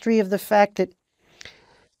also history of the fact that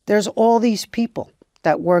there's all these people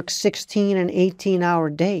that work 16 and 18-hour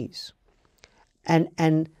days.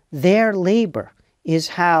 And their labor is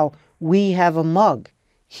how we have a mug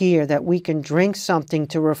here that we can drink something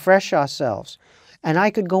to refresh ourselves. And I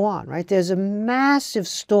could go on, right? There's a massive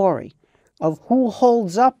story of who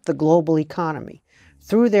holds up the global economy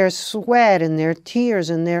through their sweat and their tears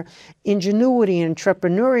and their ingenuity and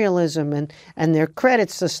entrepreneurialism and their credit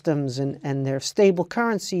systems and their stable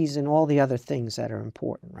currencies and all the other things that are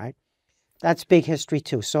important, right? That's big history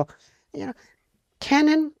too. So,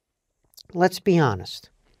 Kennan let's be honest.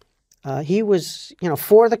 He was,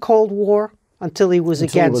 for the Cold War until he was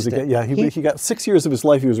against it. Yeah, he got 6 years of his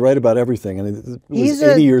life. He was right about everything, and it was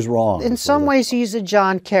 80 years wrong. In some ways, he's a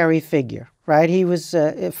John Kerry figure, right? He was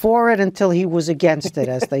for it until he was against it,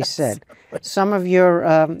 as they said. Some of your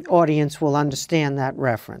audience will understand that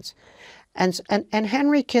reference. And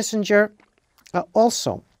Henry Kissinger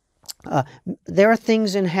also. There are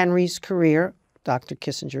things in Henry's career, Dr.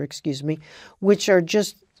 Kissinger, excuse me, which are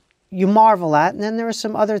just, you marvel at, and then there are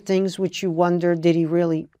some other things which you wonder, did he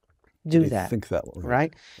really do that? Think that way,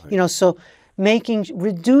 right? So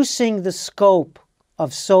reducing the scope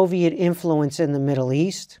of Soviet influence in the Middle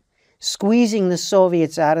East, squeezing the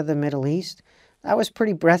Soviets out of the Middle East, that was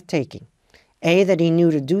pretty breathtaking. A, that he knew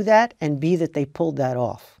to do that, and B, that they pulled that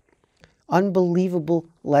off. Unbelievable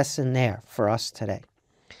lesson there for us today.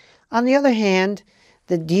 On the other hand,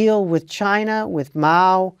 the deal with China, with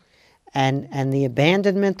Mao, and the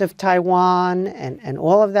abandonment of Taiwan and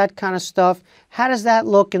all of that kind of stuff, how does that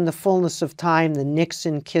look in the fullness of time, the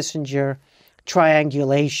Nixon-Kissinger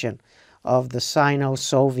triangulation of the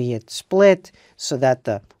Sino-Soviet split so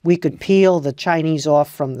that we could peel the Chinese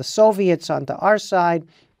off from the Soviets onto our side?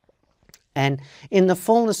 And in the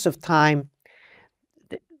fullness of time,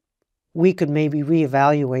 we could maybe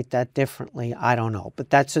reevaluate that differently. I don't know, but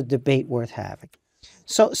that's a debate worth having.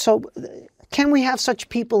 So can we have such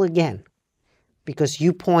people again? Because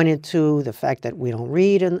you pointed to the fact that we don't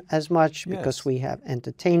read as much, because we have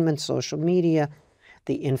entertainment, social media,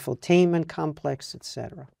 the infotainment complex,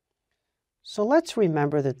 etc. So let's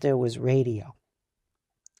remember that there was radio.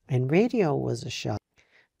 And radio was a shock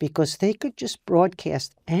because they could just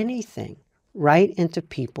broadcast anything right into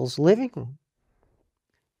people's living room.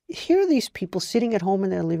 Here are these people sitting at home in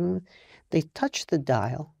their living room. They touch the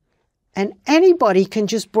dial, and anybody can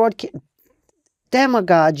just broadcast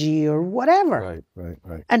demagogy or whatever.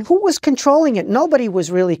 Right. And who was controlling it? Nobody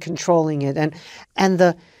was really controlling it. And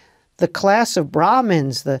the class of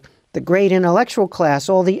Brahmins, the great intellectual class,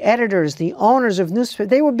 all the editors, the owners of newspapers,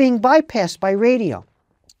 they were being bypassed by radio.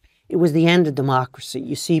 It was the end of democracy,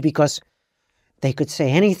 you see, because they could say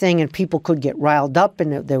anything and people could get riled up,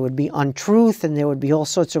 and there would be untruth, and there would be all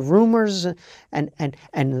sorts of rumors, and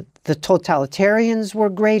the totalitarians were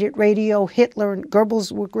great at radio. Hitler and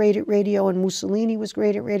Goebbels were great at radio, and Mussolini was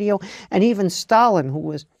great at radio, and even Stalin, who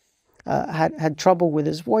was had trouble with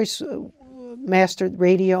his voice, mastered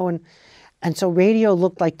radio, and so radio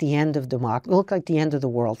looked like the end of democracy, looked like the end of the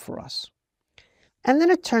world for us. And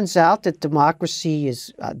then it turns out that democracy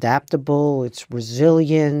is adaptable, it's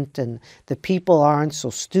resilient, and the people aren't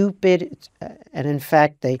so stupid. And in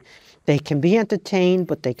fact, they can be entertained,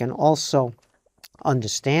 but they can also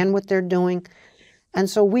understand what they're doing. And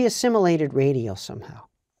so we assimilated radio somehow.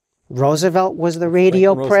 Roosevelt was the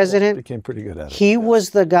radio president. Became pretty good at it. He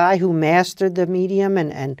was the guy who mastered the medium,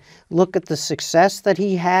 and look at the success that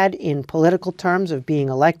he had in political terms of being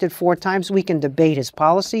elected 4 times. We can debate his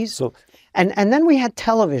policies. And then we had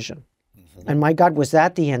television. And my God, was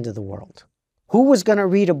that the end of the world? Who was going to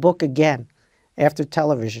read a book again after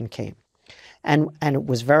television came? And it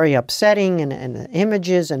was very upsetting, and the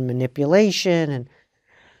images and manipulation.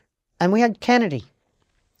 And we had Kennedy.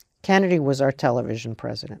 Kennedy was our television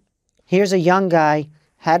president. Here's a young guy,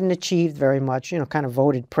 hadn't achieved very much, kind of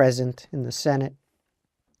voted present in the Senate.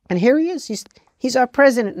 And here he is. He's our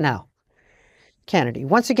president now. Kennedy.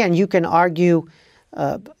 Once again, you can argue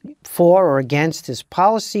for or against his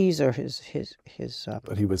policies or his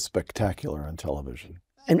but he was spectacular on television.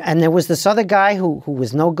 And there was this other guy who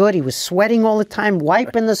was no good. He was sweating all the time,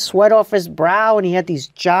 wiping the sweat off his brow, and he had these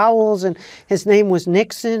jowls, and his name was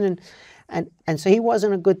Nixon, and so he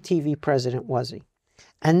wasn't a good TV president, was he?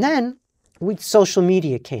 And then social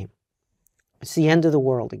media came. It's the end of the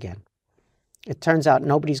world again. It turns out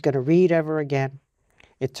nobody's going to read ever again.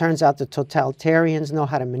 It turns out the totalitarians know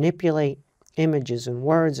how to manipulate images and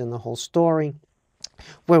words and the whole story.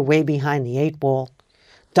 We're way behind the 8 ball.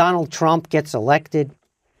 Donald Trump gets elected.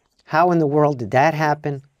 How in the world did that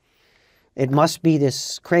happen? It must be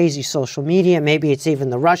this crazy social media. Maybe it's even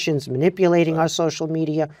the Russians manipulating our social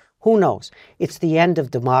media. Who knows? It's the end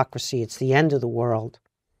of democracy. It's the end of the world.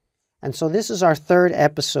 And so this is our 3rd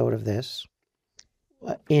episode of this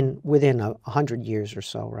within 100 years or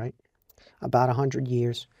so, right? About 100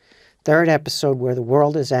 years. 3rd episode where the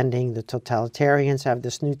world is ending. The totalitarians have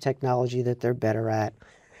this new technology that they're better at.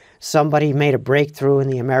 Somebody made a breakthrough in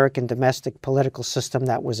the American domestic political system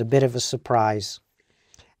that was a bit of a surprise.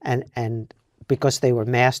 And because they were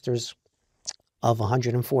masters of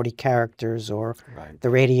 140 characters or the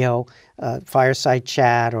radio, fireside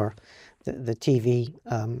chat, or the TV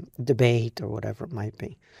debate or whatever it might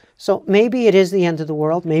be. So maybe it is the end of the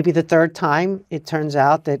world. Maybe the third time it turns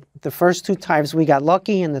out that the first 2 times we got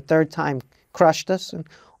lucky and the third time crushed us.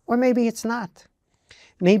 Or maybe it's not.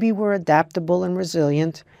 Maybe we're adaptable and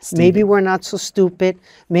resilient. Maybe we're not so stupid.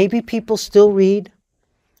 Maybe people still read.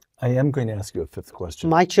 I am going to ask you a 5th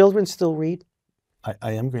question. My children still read.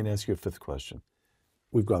 I am going to ask you a 5th question.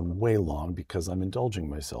 We've gone way long because I'm indulging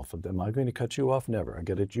myself. Am I going to cut you off? Never. I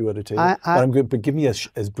get it. You at a table. But give me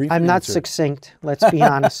as brief. I'm not succinct. Let's be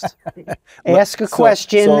honest. Ask a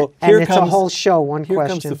question, and it's a whole show. One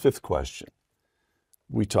question. Here comes the 5th question.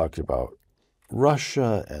 We talked about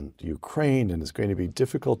Russia and Ukraine, and it's going to be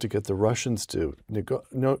difficult to get the Russians to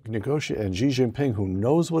negotiate. And Xi Jinping, who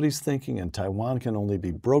knows what he's thinking, and Taiwan can only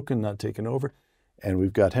be broken, not taken over. And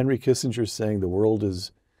we've got Henry Kissinger saying the world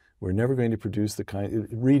is. We're never going to produce the kind.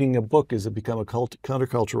 Reading a book has become a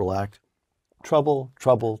countercultural act. Trouble,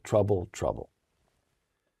 trouble, trouble, trouble.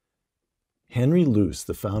 Henry Luce,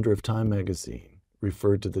 the founder of Time magazine,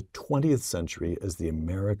 referred to the 20th century as the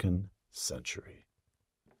American century.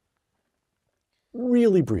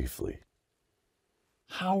 Really briefly,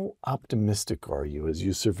 how optimistic are you as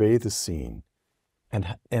you survey the scene? And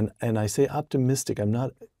I say optimistic. I'm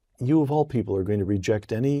not. You of all people are going to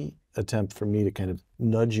reject any attempt for me to kind of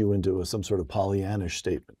nudge you into some sort of Pollyannish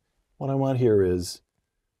statement. What I want here is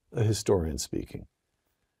a historian speaking.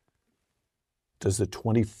 Does the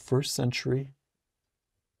 21st century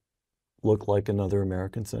look like another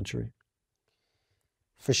American century?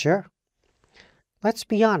 For sure. Let's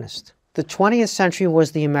be honest. The 20th century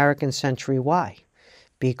was the American century. Why?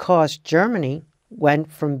 Because Germany went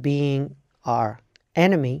from being our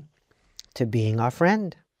enemy to being our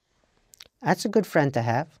friend. That's a good friend to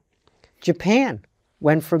have. Japan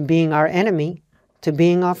went from being our enemy to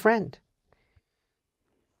being our friend.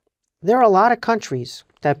 There are a lot of countries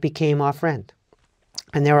that became our friend.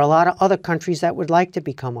 And there are a lot of other countries that would like to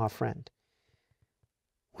become our friend.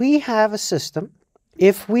 We have a system.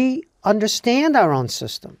 If we understand our own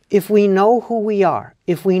system, if we know who we are,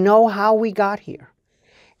 if we know how we got here,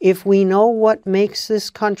 if we know what makes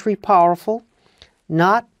this country powerful,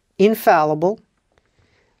 not infallible,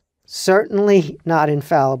 certainly not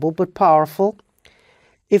infallible, but powerful.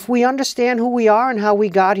 If we understand who we are and how we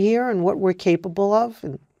got here and what we're capable of,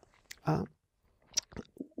 and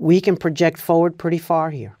we can project forward pretty far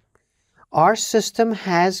here. Our system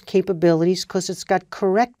has capabilities because it's got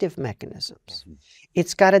corrective mechanisms.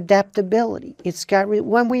 It's got adaptability. It's got,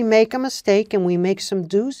 when we make a mistake, and we make some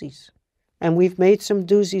doozies, and we've made some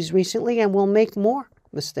doozies recently, and we'll make more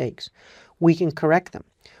mistakes, we can correct them.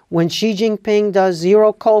 When Xi Jinping does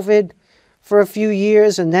zero COVID for a few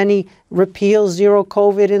years and then he repeals zero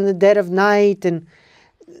COVID in the dead of night, and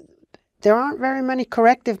there aren't very many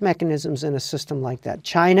corrective mechanisms in a system like that.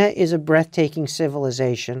 China is a breathtaking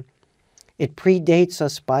civilization. It predates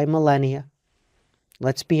us by millennia.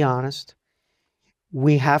 Let's be honest.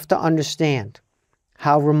 We have to understand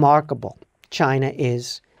how remarkable China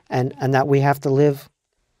is, and that we have to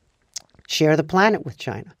share the planet with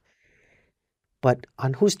China. But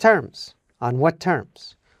on whose terms? On what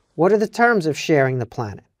terms? What are the terms of sharing the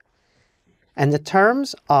planet? And the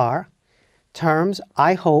terms are terms,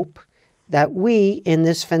 I hope, that we, in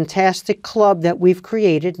this fantastic club that we've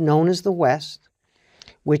created, known as the West,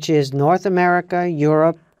 which is North America,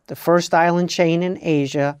 Europe, the first island chain in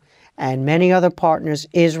Asia, and many other partners,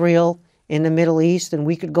 Israel in the Middle East, and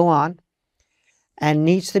we could go on, and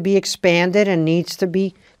needs to be expanded and needs to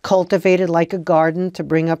be cultivated like a garden, to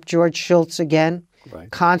bring up George Shultz again.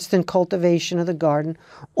 Right. Constant cultivation of the garden.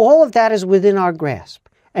 All of that is within our grasp.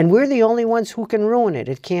 And we're the only ones who can ruin it.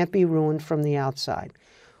 It can't be ruined from the outside.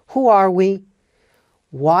 Who are we?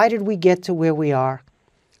 Why did we get to where we are?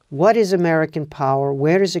 What is American power?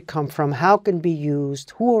 Where does it come from? How can it be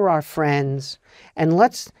used? Who are our friends? And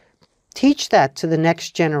let's teach that to the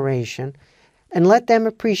next generation and let them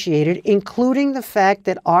appreciate it, including the fact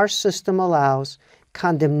that our system allows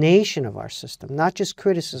condemnation of our system, not just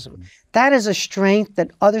criticism. That is a strength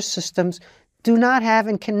that other systems do not have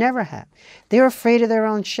and can never have. They're afraid of their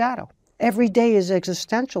own shadow. Every day is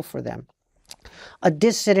existential for them. A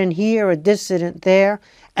dissident here, a dissident there,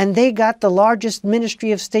 and they got the largest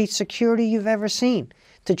Ministry of State Security you've ever seen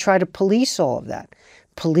to try to police all of that.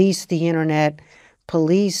 Police the internet,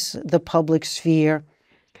 police the public sphere.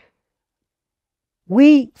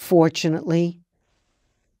 We, fortunately,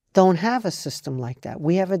 don't have a system like that.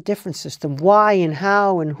 We have a different system. Why and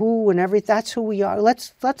how and who and everything. That's who we are.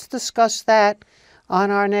 Let's discuss that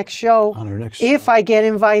on our next show. On our next if I get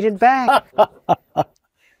invited back.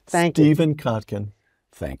 Thank you. Stephen Kotkin,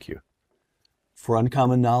 thank you. For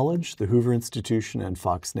Uncommon Knowledge, the Hoover Institution, and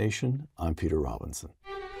Fox Nation, I'm Peter Robinson.